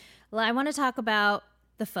 So I want to talk about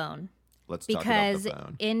the phone. Let's talk about the phone.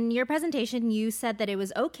 Because in your presentation, you said that it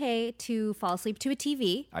was okay to fall asleep to a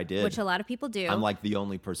TV. I did. Which a lot of people do. I'm like the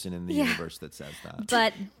only person in the universe that says that.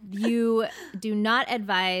 But you do not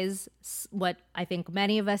advise what I think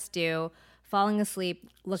many of us do, falling asleep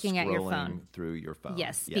looking at your phone. Scrolling through your phone.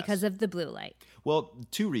 Yes, because of the blue light. Well,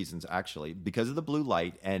 two reasons, actually. Because of the blue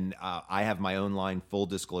light, and I have my own line, full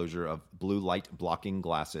disclosure, of blue light blocking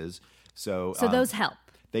glasses. So those help.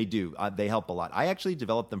 They do. They help a lot. I actually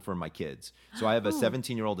developed them for my kids. So I have a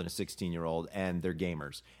 17-year-old and a 16-year-old, and they're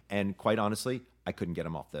gamers. And quite honestly, I couldn't get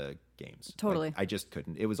them off the games. Totally. Like, I just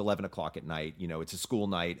couldn't. It was 11 o'clock at night. You know, it's a school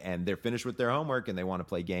night, and they're finished with their homework, and they want to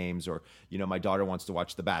play games. Or, you know, my daughter wants to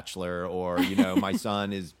watch The Bachelor. Or, you know, my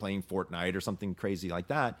son is playing Fortnite or something crazy like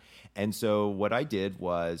that. And so what I did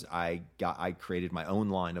was I created my own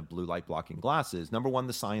line of blue light blocking glasses. Number one,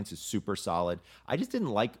 the science is super solid. I just didn't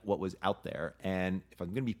like what was out there. And if I'm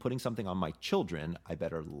going to be putting something on my children, I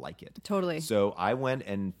better like it. Totally. So I went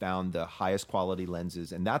and found the highest quality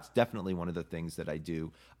lenses. And that's definitely one of the things that I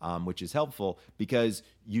do, which is helpful because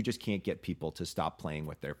you just can't get people to stop playing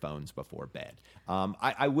with their phones before bed.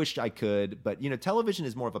 I wish I could, but, you know, television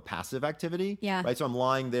is more of a passive activity. Yeah. Right. So I'm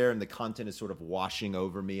lying there and the content is sort of washing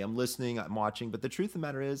over me. I'm listening, I'm watching, but the truth of the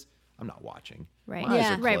matter is I'm not watching. Right. My eyes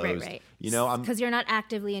Yeah. are Right. closed. You know, because you're not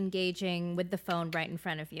actively engaging with the phone right in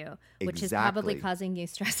front of you, which is probably Exactly. causing you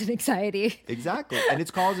stress and anxiety. Exactly. And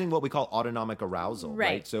it's causing what we call autonomic arousal, right?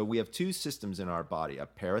 Right. So we have two systems in our body, a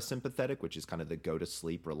parasympathetic, which is kind of the go to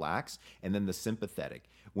sleep, relax, and then the sympathetic.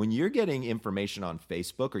 When you're getting information on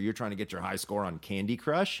Facebook or you're trying to get your high score on Candy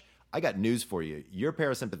Crush, I got news for you. Your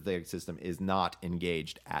parasympathetic system is not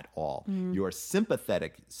engaged at all. Your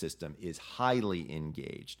sympathetic system is highly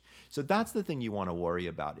engaged. So that's the thing you want to worry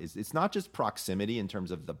about is it's not just proximity in terms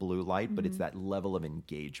of the blue light, but it's that level of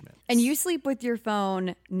engagement. And you sleep with your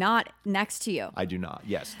phone not next to you. I do not.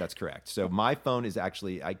 Yes, that's correct. So my phone is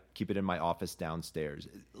actually, I keep it in my office downstairs.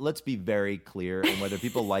 Let's be very clear, and whether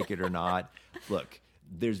people like it or not, look,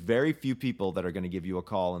 there's very few people that are going to give you a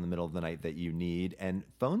call in the middle of the night that you need, and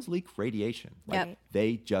phones leak radiation. Like, Yep.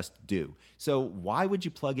 they just do. So why would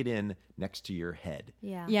you plug it in next to your head?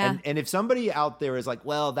 Yeah. Yeah. And if somebody out there is like,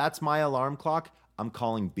 well, that's my alarm clock, I'm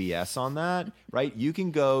calling BS on that, right? You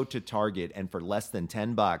can go to Target and for less than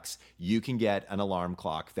 $10, you can get an alarm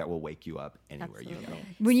clock that will wake you up anywhere you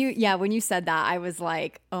go. When you said that, I was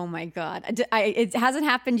like, oh my God. It hasn't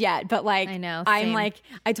happened yet, but like, I know, I'm same. like,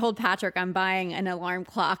 I told Patrick I'm buying an alarm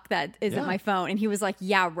clock that isn't Yeah. my phone. And he was like,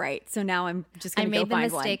 yeah, right. So now I'm just I going to go made the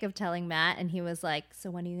find mistake one. of telling Matt, and he was like,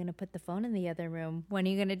 "So when are you going to put the phone in the other room? When are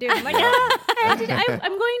you going to do it?" I'm like,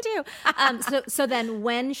 "I'm going to." So then,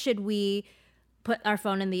 when should we put our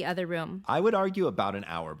phone in the other room? I would argue about an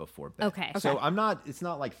hour before bed. Okay. So it's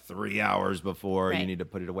not like 3 hours before you Right. need to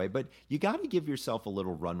put it away, but you got to give yourself a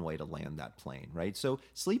little runway to land that plane, right? So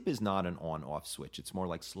sleep is not an on-off switch. It's more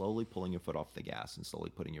like slowly pulling your foot off the gas and slowly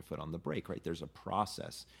putting your foot on the brake, right? There's a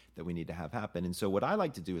process that we need to have happen. And so what I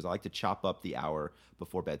like to do is I like to chop up the hour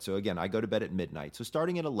before bed. So again, I go to bed at midnight. So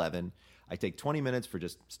starting at 11, I take 20 minutes for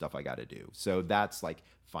just stuff I got to do. So that's like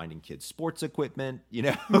finding kids' sports equipment,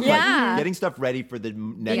 Yeah. like getting stuff ready for the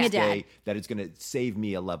next dad. day that is going to save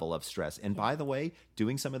me a level of stress. And by the way,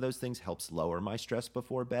 doing some of those things helps lower my stress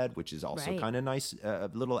before bed, which is also Right. kind of nice, a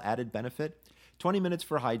little added benefit. 20 minutes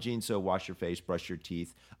for hygiene, so wash your face, brush your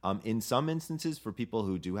teeth. In some instances, for people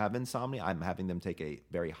who do have insomnia, I'm having them take a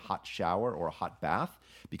very hot shower or a hot bath,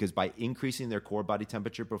 because by increasing their core body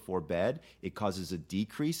temperature before bed, it causes a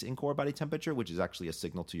decrease in core body temperature, which is actually a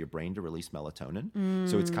signal to your brain to release melatonin.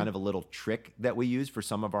 So it's kind of a little trick that we use for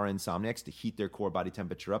some of our insomniacs to heat their core body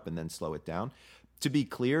temperature up and then slow it down. To be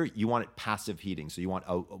clear, you want it passive heating. So you want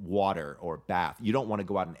a water or bath. You don't want to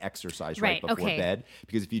go out and exercise right before okay. bed,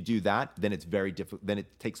 because if you do that, then it's very difficult. Then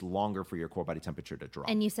it takes longer for your core body temperature to drop.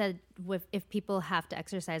 And you said if people have to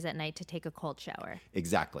exercise at night, to take a cold shower.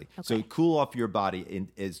 Exactly. So cool off your body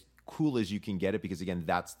as cool as you can get it, because again,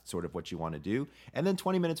 that's sort of what you want to do. And then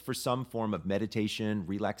 20 minutes for some form of meditation,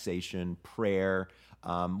 relaxation, prayer,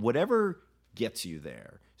 whatever gets you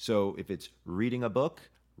there. So if it's reading a book,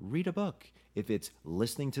 read a book. If it's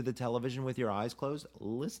listening to the television with your eyes closed,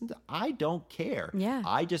 I don't care. Yeah.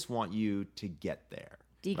 I just want you to get there.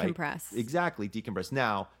 right? Decompress. Exactly, decompress.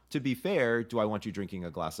 Now, to be fair, do I want you drinking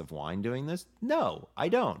a glass of wine doing this? No, I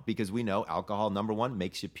don't, because we know alcohol, number one,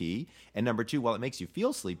 makes you pee. And number two, while it makes you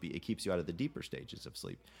feel sleepy, it keeps you out of the deeper stages of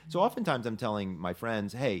sleep. So oftentimes I'm telling my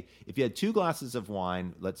friends, hey, if you had 2 glasses of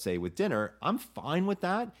wine, let's say with dinner, I'm fine with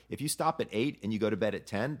that. If you stop at 8 and you go to bed at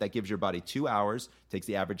 10, that gives your body 2 hours, takes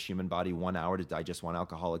the average human body 1 hour to digest one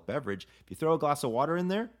alcoholic beverage. If you throw a glass of water in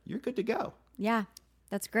there, you're good to go. Yeah,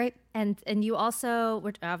 that's great. And you also,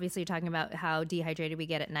 we're obviously talking about how dehydrated we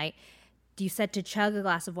get at night. You said to chug a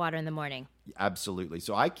glass of water in the morning. Absolutely.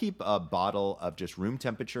 So I keep a bottle of just room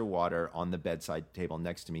temperature water on the bedside table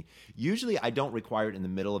next to me. Usually I don't require it in the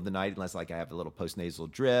middle of the night unless like I have a little postnasal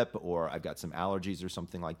drip or I've got some allergies or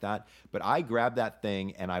something like that. But I grab that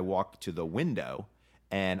thing and I walk to the window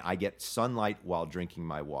and I get sunlight while drinking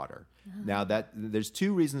my water. Now there's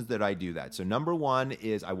 2 reasons that I do that. So number one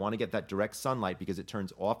is I want to get that direct sunlight because it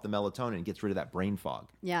turns off the melatonin and gets rid of that brain fog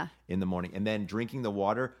in the morning. And then drinking the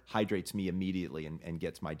water hydrates me immediately and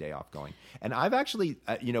gets my day off going. And I've actually,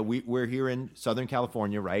 we're here in Southern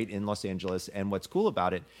California, right, in Los Angeles. And what's cool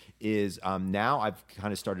about it is now I've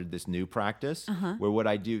kind of started this new practice where what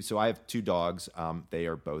I do, so I have 2 dogs. They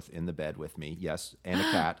are both in the bed with me, yes, and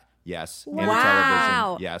a cat. Yes. And a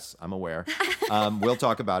television. Yes, I'm aware. We'll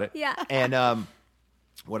talk about it. Yeah. And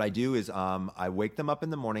what I do is I wake them up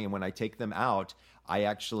in the morning, and when I take them out, I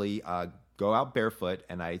actually go out barefoot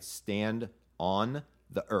and I stand on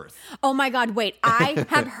the earth. Oh my God, wait. I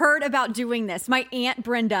have heard about doing this. My Aunt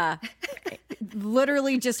Brenda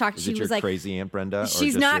literally just talked. Is she it was your like, crazy Aunt Brenda? Or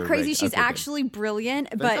she's just not your crazy. She's okay, good. actually brilliant.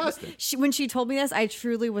 Fantastic. But when she told me this, I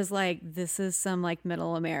truly was like, this is some like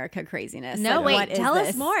middle America craziness. No, Like, wait, what is tell us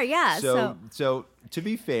this? more. Yeah. So to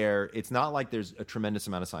be fair, it's not like there's a tremendous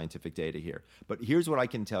amount of scientific data here. But here's what I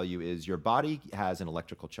can tell you is your body has an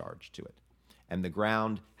electrical charge to it. And the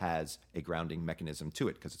ground has a grounding mechanism to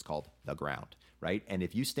it because it's called the ground, right? And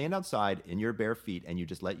if you stand outside in your bare feet and you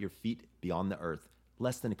just let your feet be on the earth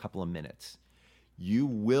less than a couple of minutes, you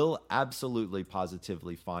will absolutely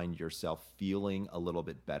positively find yourself feeling a little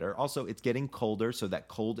bit better. Also, it's getting colder, so that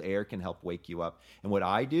cold air can help wake you up. And what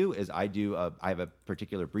I do is I have a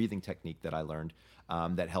particular breathing technique that I learned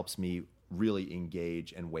that helps me really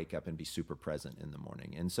engage and wake up and be super present in the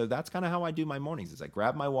morning. And so that's kind of how I do my mornings is I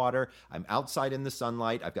grab my water, I'm outside in the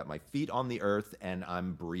sunlight, I've got my feet on the earth, and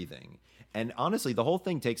I'm breathing. And honestly, the whole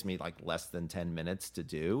thing takes me like less than 10 minutes to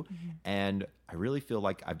do. And I really feel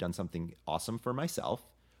like I've done something awesome for myself,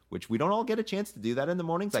 which we don't all get a chance to do that in the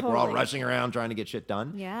mornings. Like we're all rushing around trying to get shit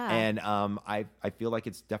done. Yeah. And I feel like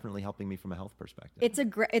it's definitely helping me from a health perspective.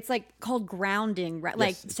 It's like called grounding, right?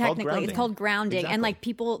 Like it's called technically, it's called grounding, Exactly. and like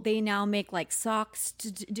people they now make like socks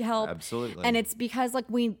to help. Absolutely. And it's because like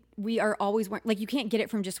we we are always wearing, like, you can't get it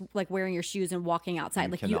from just like wearing your shoes and walking outside.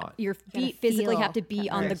 You Like cannot. your feet physically have to be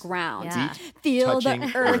on the Yes. ground. Yeah. Feel Touching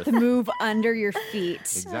the earth earth. move under your feet.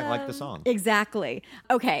 Exactly like the song. Exactly.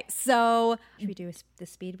 Okay, so Should we do the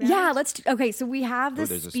speed round? yeah, okay, so we have this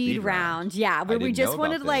there's a speed speed round. round. Yeah, where I we didn't just know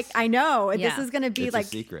wanted about like, this. I know, this Yeah. is going to be It's like a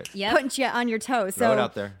secret. Yep. putting you on your toes. Throw So it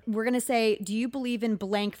out there. we're going to say, do you believe in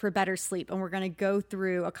blank for better sleep? And we're going to go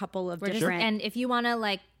through a couple of different. And if you want to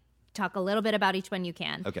like talk a little bit about each one, you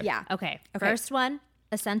can. Okay. Yeah. Okay. First one,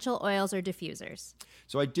 essential oils or diffusers.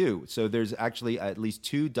 So I do. So there's actually at least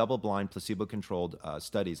 2 double-blind, placebo-controlled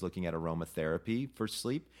studies looking at aromatherapy for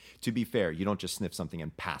sleep. To be fair, you don't just sniff something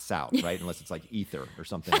and pass out, right? Unless it's like ether or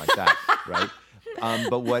something like that, right?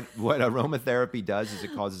 But what aromatherapy does is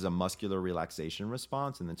it causes a muscular relaxation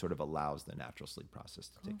response and then sort of allows the natural sleep process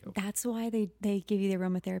to take over. That's why they give you the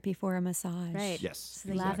aromatherapy for a massage. Right. Yes.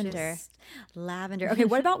 Lavender. Lavender. Okay,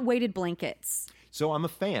 what about weighted blankets? So I'm a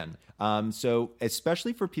fan. So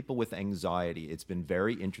especially for people with anxiety, it's been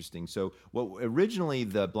very interesting. So originally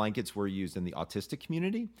the blankets were used in the autistic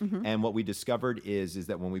community, and what we discovered is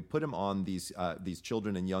that when we put them on these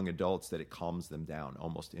children and young adults, that it calms them down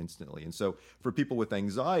almost instantly. And so for people with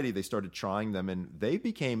anxiety, they started trying them, and they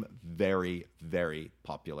became very, very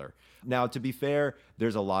popular. Now, to be fair,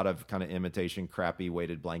 there's a lot of kind of imitation crappy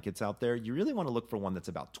weighted blankets out there. You really want to look for one that's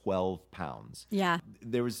about 12 pounds. Yeah.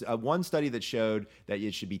 There was one study that showed that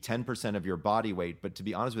it should be 10% of your body weight. But to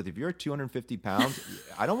be honest with you, if you're 250 pounds,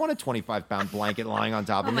 I don't want a 25-pound blanket lying on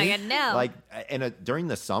top of me. my God, no. Like, during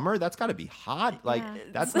the summer, that's got to be hot. Like,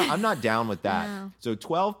 I'm not down with that. No. So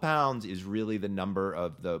 12 pounds is really the number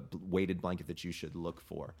of the weighted blanket that you should look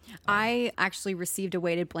for. I actually received a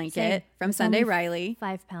weighted blanket Same. from It's Sunday only Riley.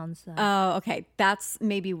 5 pounds though. Oh, okay. That's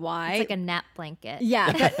maybe why. It's like a nap blanket.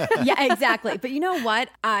 Yeah, but, yeah, exactly. But you know what?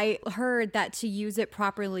 I heard that to use it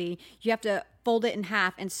properly, you have to fold it in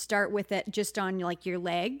half and start with it just on like your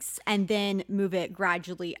legs and then move it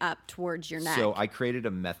gradually up towards your neck. So I created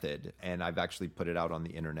a method, and I've actually put it out on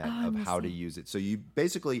the internet of how to use it. So you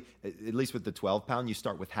basically, at least with the 12-pound, you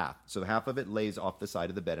start with half. So half of it lays off the side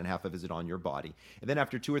of the bed and half of it is on your body. And then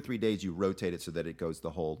after 2 or 3 days, you rotate it so that it goes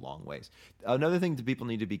the whole long ways. Another thing that people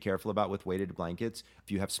need to be careful about with weighted blankets,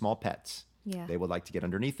 if you have small pets, Yeah. they would like to get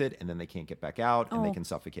underneath it and then they can't get back out and they can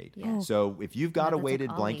suffocate. Yeah. So if you've got a that's like weighted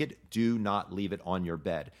Ollie. blanket, do not leave it on your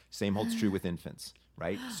bed. Same holds true with infants,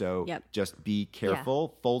 right? So Yep. just be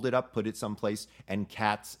careful, fold it up, put it someplace. And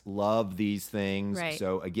cats love these things. Right.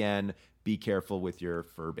 So again, be careful with your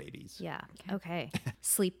fur babies. Yeah. Okay.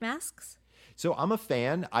 Sleep masks. So I'm a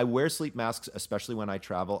fan. I wear sleep masks, especially when I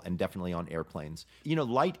travel and definitely on airplanes. You know,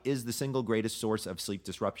 light is the single greatest source of sleep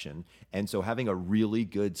disruption. And so having a really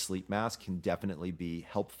good sleep mask can definitely be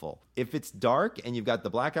helpful. If it's dark and you've got the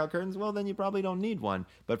blackout curtains, well, then you probably don't need one.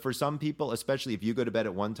 But for some people, especially if you go to bed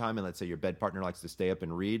at one time and let's say your bed partner likes to stay up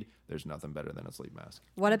and read, there's nothing better than a sleep mask.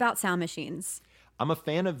 What about sound machines? I'm a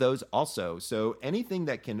fan of those also. So anything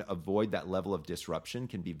that can avoid that level of disruption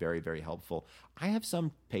can be very, very helpful. I have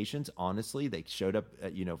some patients, honestly, they showed up,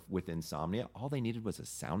 with insomnia. All they needed was a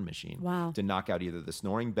sound machine to knock out either the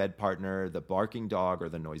snoring bed partner, the barking dog, or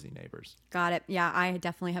the noisy neighbors. Got it. Yeah, I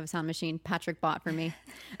definitely have a sound machine. Patrick bought for me.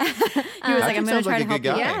 He was like, I'm going to sounds try like to a help good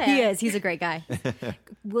you. guy. Yeah. He is. He's a great guy.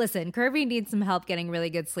 Listen, Kirby needs some help getting really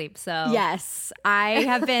good sleep. So Yes. I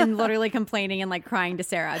have been literally complaining and like crying to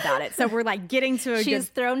Sarah about it. So we're like getting to a she's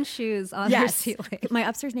good... thrown shoes on her Yes. ceiling. My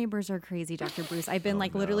upstairs neighbors are crazy, Dr. Bruce. I've been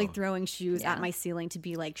literally throwing shoes at my ceiling to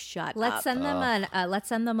be like, shut Let's up. send them let's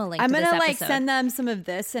send them a link. I'm to going this to like episode. send them some of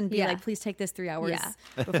this and be Yeah. like, please take this 3 hours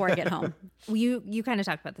Yeah. before I get home. You kind of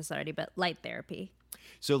talked about this already, but light therapy.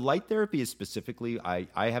 So light therapy is specifically,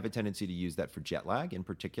 I have a tendency to use that for jet lag in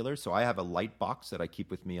particular. So I have a light box that I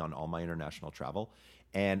keep with me on all my international travel,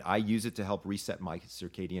 and I use it to help reset my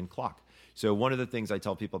circadian clock. So one of the things I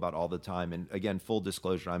tell people about all the time, and again, full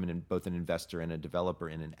disclosure, I'm both an investor and a developer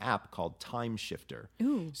in an app called Time Shifter.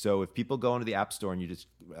 So if people go into the App Store and you just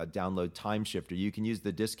download Time Shifter, you can use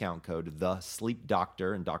the discount code The Sleep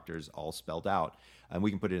Doctor, and doctor's all spelled out. And we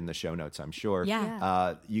can put it in the show notes, I'm sure.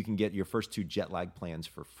 Yeah. You can get your first 2 jet lag plans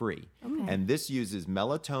for free. And this uses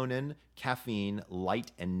melatonin, caffeine,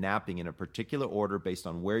 light, and napping in a particular order based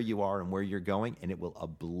on where you are and where you're going, and it will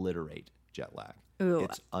obliterate jet lag. Ooh.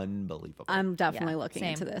 It's unbelievable. I'm definitely Yeah, looking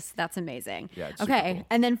same. into this. That's amazing. Yeah, it's super okay. cool.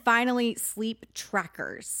 And then finally, sleep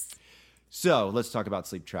trackers. So let's talk about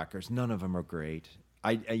sleep trackers. None of them are great.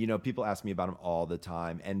 People ask me about them all the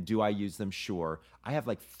time. And do I use them? Sure. I have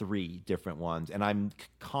like 3 different ones, and I'm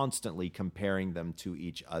constantly comparing them to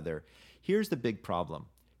each other. Here's the big problem.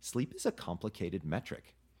 Sleep is a complicated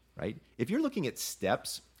metric, right? If you're looking at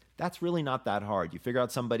steps, That's really not that hard. You figure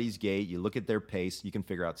out somebody's gait, you look at their pace, you can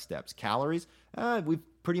figure out steps. Calories, we've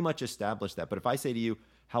pretty much established that. But if I say to you,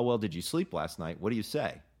 how well did you sleep last night? What do you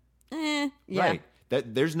say? Yeah. Right.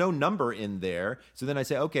 There's no number in there. So then I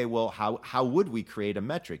say, okay, well, how would we create a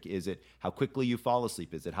metric? Is it how quickly you fall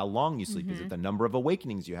asleep? Is it how long you sleep? Is it the number of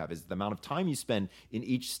awakenings you have? Is it the amount of time you spend in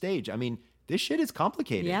each stage? I mean, this shit is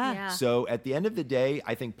complicated. Yeah. So at the end of the day,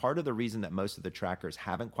 I think part of the reason that most of the trackers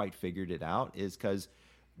haven't quite figured it out is because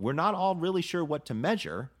we're not all really sure what to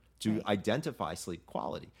measure to identify sleep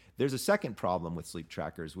quality. There's a second problem with sleep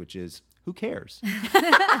trackers, which is who cares?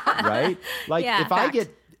 Right? Like if I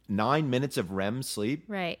get 9 minutes of REM sleep,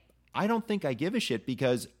 Right. I don't think I give a shit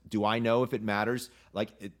because do I know if it matters?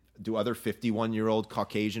 Do other 51-year-old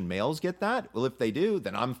Caucasian males get that? Well, if they do,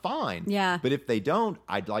 then I'm fine. Yeah. But if they don't,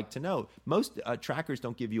 I'd like to know. Most trackers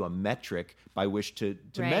don't give you a metric by which to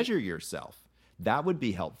measure yourself. That would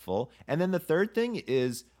be helpful. And then the third thing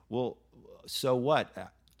is, well, so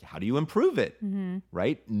what? How do you improve it?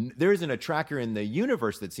 Right? There isn't a tracker in the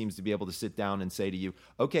universe that seems to be able to sit down and say to you,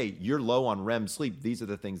 okay, you're low on REM sleep. These are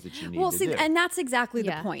the things that you need to do. And that's exactly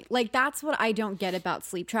the point. Like, that's what I don't get about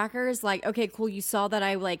sleep trackers. Like, okay, cool. You saw that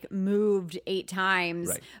I moved 8 times,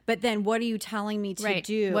 but then what are you telling me to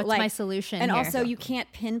do? What's my solution And here? also you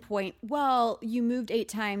can't pinpoint, well, you moved 8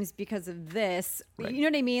 times because of this. You know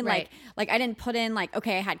what I mean? Right. Like I didn't put in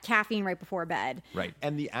okay, I had caffeine right before bed. Right.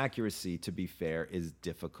 And the accuracy, to be fair, is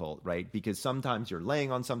difficult, right? Because sometimes you're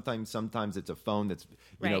laying on sometimes it's a phone that's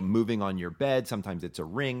you know moving on your bed, sometimes it's a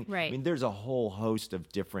ring. Right. I mean, there's a whole host of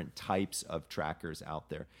different types of trackers out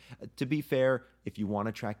there. To be fair, if you want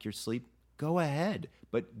to track your sleep, go ahead,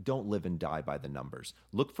 but don't live and die by the numbers.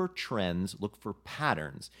 Look for trends, look for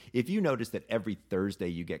patterns. If you notice that every Thursday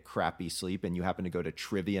you get crappy sleep and you happen to go to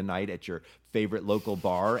trivia night at your favorite local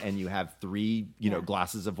bar and you have 3,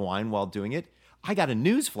 glasses of wine while doing it, I got a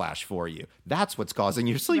news flash for you. That's what's causing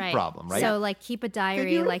your sleep problem, right? So keep a diary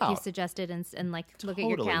Figure it like you out. suggested and look at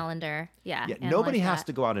your calendar. Yeah. Nobody has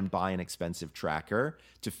to go out and buy an expensive tracker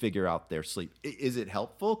to figure out their sleep. Is it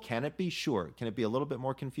helpful? Can it be? Sure. Can it be a little bit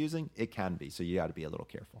more confusing? It can be. So you got to be a little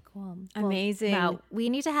careful. Cool. Amazing. Wow. We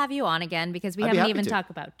need to have you on again because we I'd be haven't happy even to.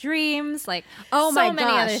 talked about dreams, my many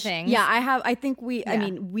gosh. other things. Yeah, I think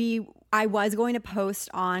I was going to post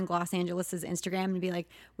on Los Angeles's Instagram and be like,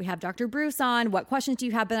 we have Dr. Bruce on. What questions do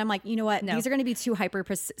you have? But I'm like, you know what? No. These are going to be too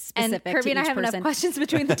specific. And Kirby to and I each have person. enough questions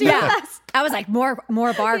between the two of Yeah. us. I was like, more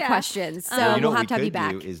bar questions. So Well, you know we'll what have to have we you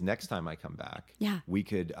back. could do is next time I come back, Yeah. we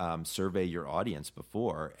could survey your audience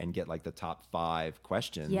before and get the top 5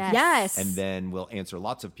 questions. Yes. And then we'll answer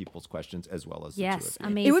lots of people's questions as well as the 2 of you.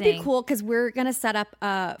 Amazing. It would be cool because we're going to set up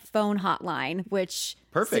a phone hotline, which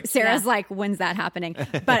Perfect. Sarah's like, when's that happening?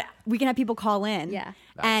 But we can have people call in. Yeah.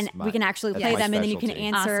 And That's we can actually that's play my them and then you can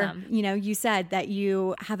specialty. answer. Awesome. You said that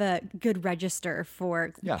you have a good register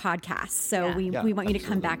for podcasts. So Yeah. we want you to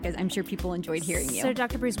come back because I'm sure people enjoyed hearing you. So,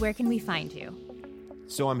 Dr. Bruce, where can we find you?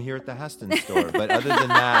 So I'm here at the Heston store, but other than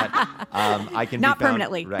that, I can Not be found,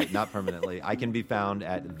 permanently. Right, not permanently. I can be found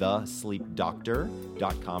at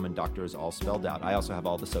thesleepdoctor.com, and doctor is all spelled out. I also have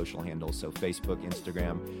all the social handles, so Facebook,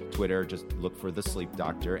 Instagram, Twitter. Just look for the Sleep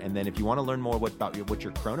Doctor. And then if you want to learn more about what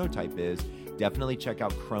your chronotype is, definitely check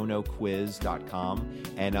out chronoquiz.com.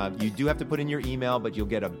 And you do have to put in your email, but you'll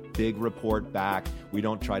get a big report back. We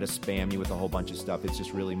don't try to spam you with a whole bunch of stuff. It's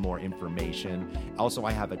just really more information. Also,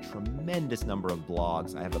 I have a tremendous number of blogs.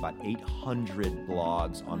 I have about 800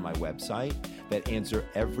 blogs on my website that answer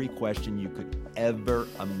every question you could ever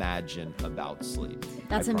imagine about sleep.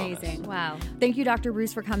 That's I promise. amazing. Wow. Thank you, Dr.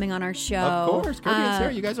 Bruce, for coming on our show. Of course. Kirby and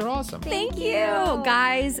Sarah, you guys are awesome. Thank you.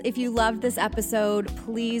 Guys, if you loved this episode,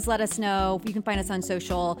 please let us know. You can find us on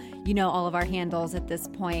social. You know all of our handles at this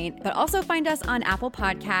point. But also find us on Apple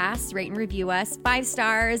Podcasts, rate and review us 5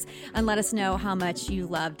 stars, and let us know how much you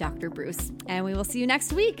love Dr. Bruce. And we will see you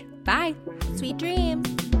next week. Bye. Sweet dreams.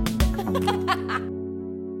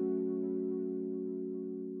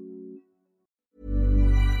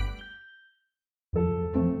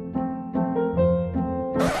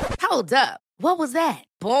 Hold up. What was that?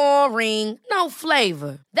 Boring. No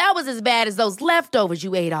flavor. That was as bad as those leftovers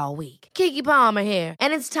you ate all week. Keke Palmer here,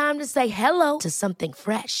 and it's time to say hello to something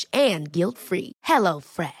fresh and guilt-free. Hello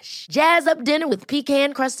Fresh. Jazz up dinner with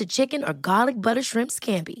pecan-crusted chicken or garlic butter shrimp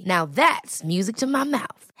scampi. Now that's music to my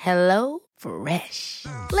mouth. Hello Fresh.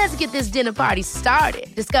 Let's get this dinner party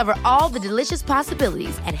started. Discover all the delicious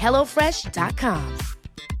possibilities at HelloFresh.com.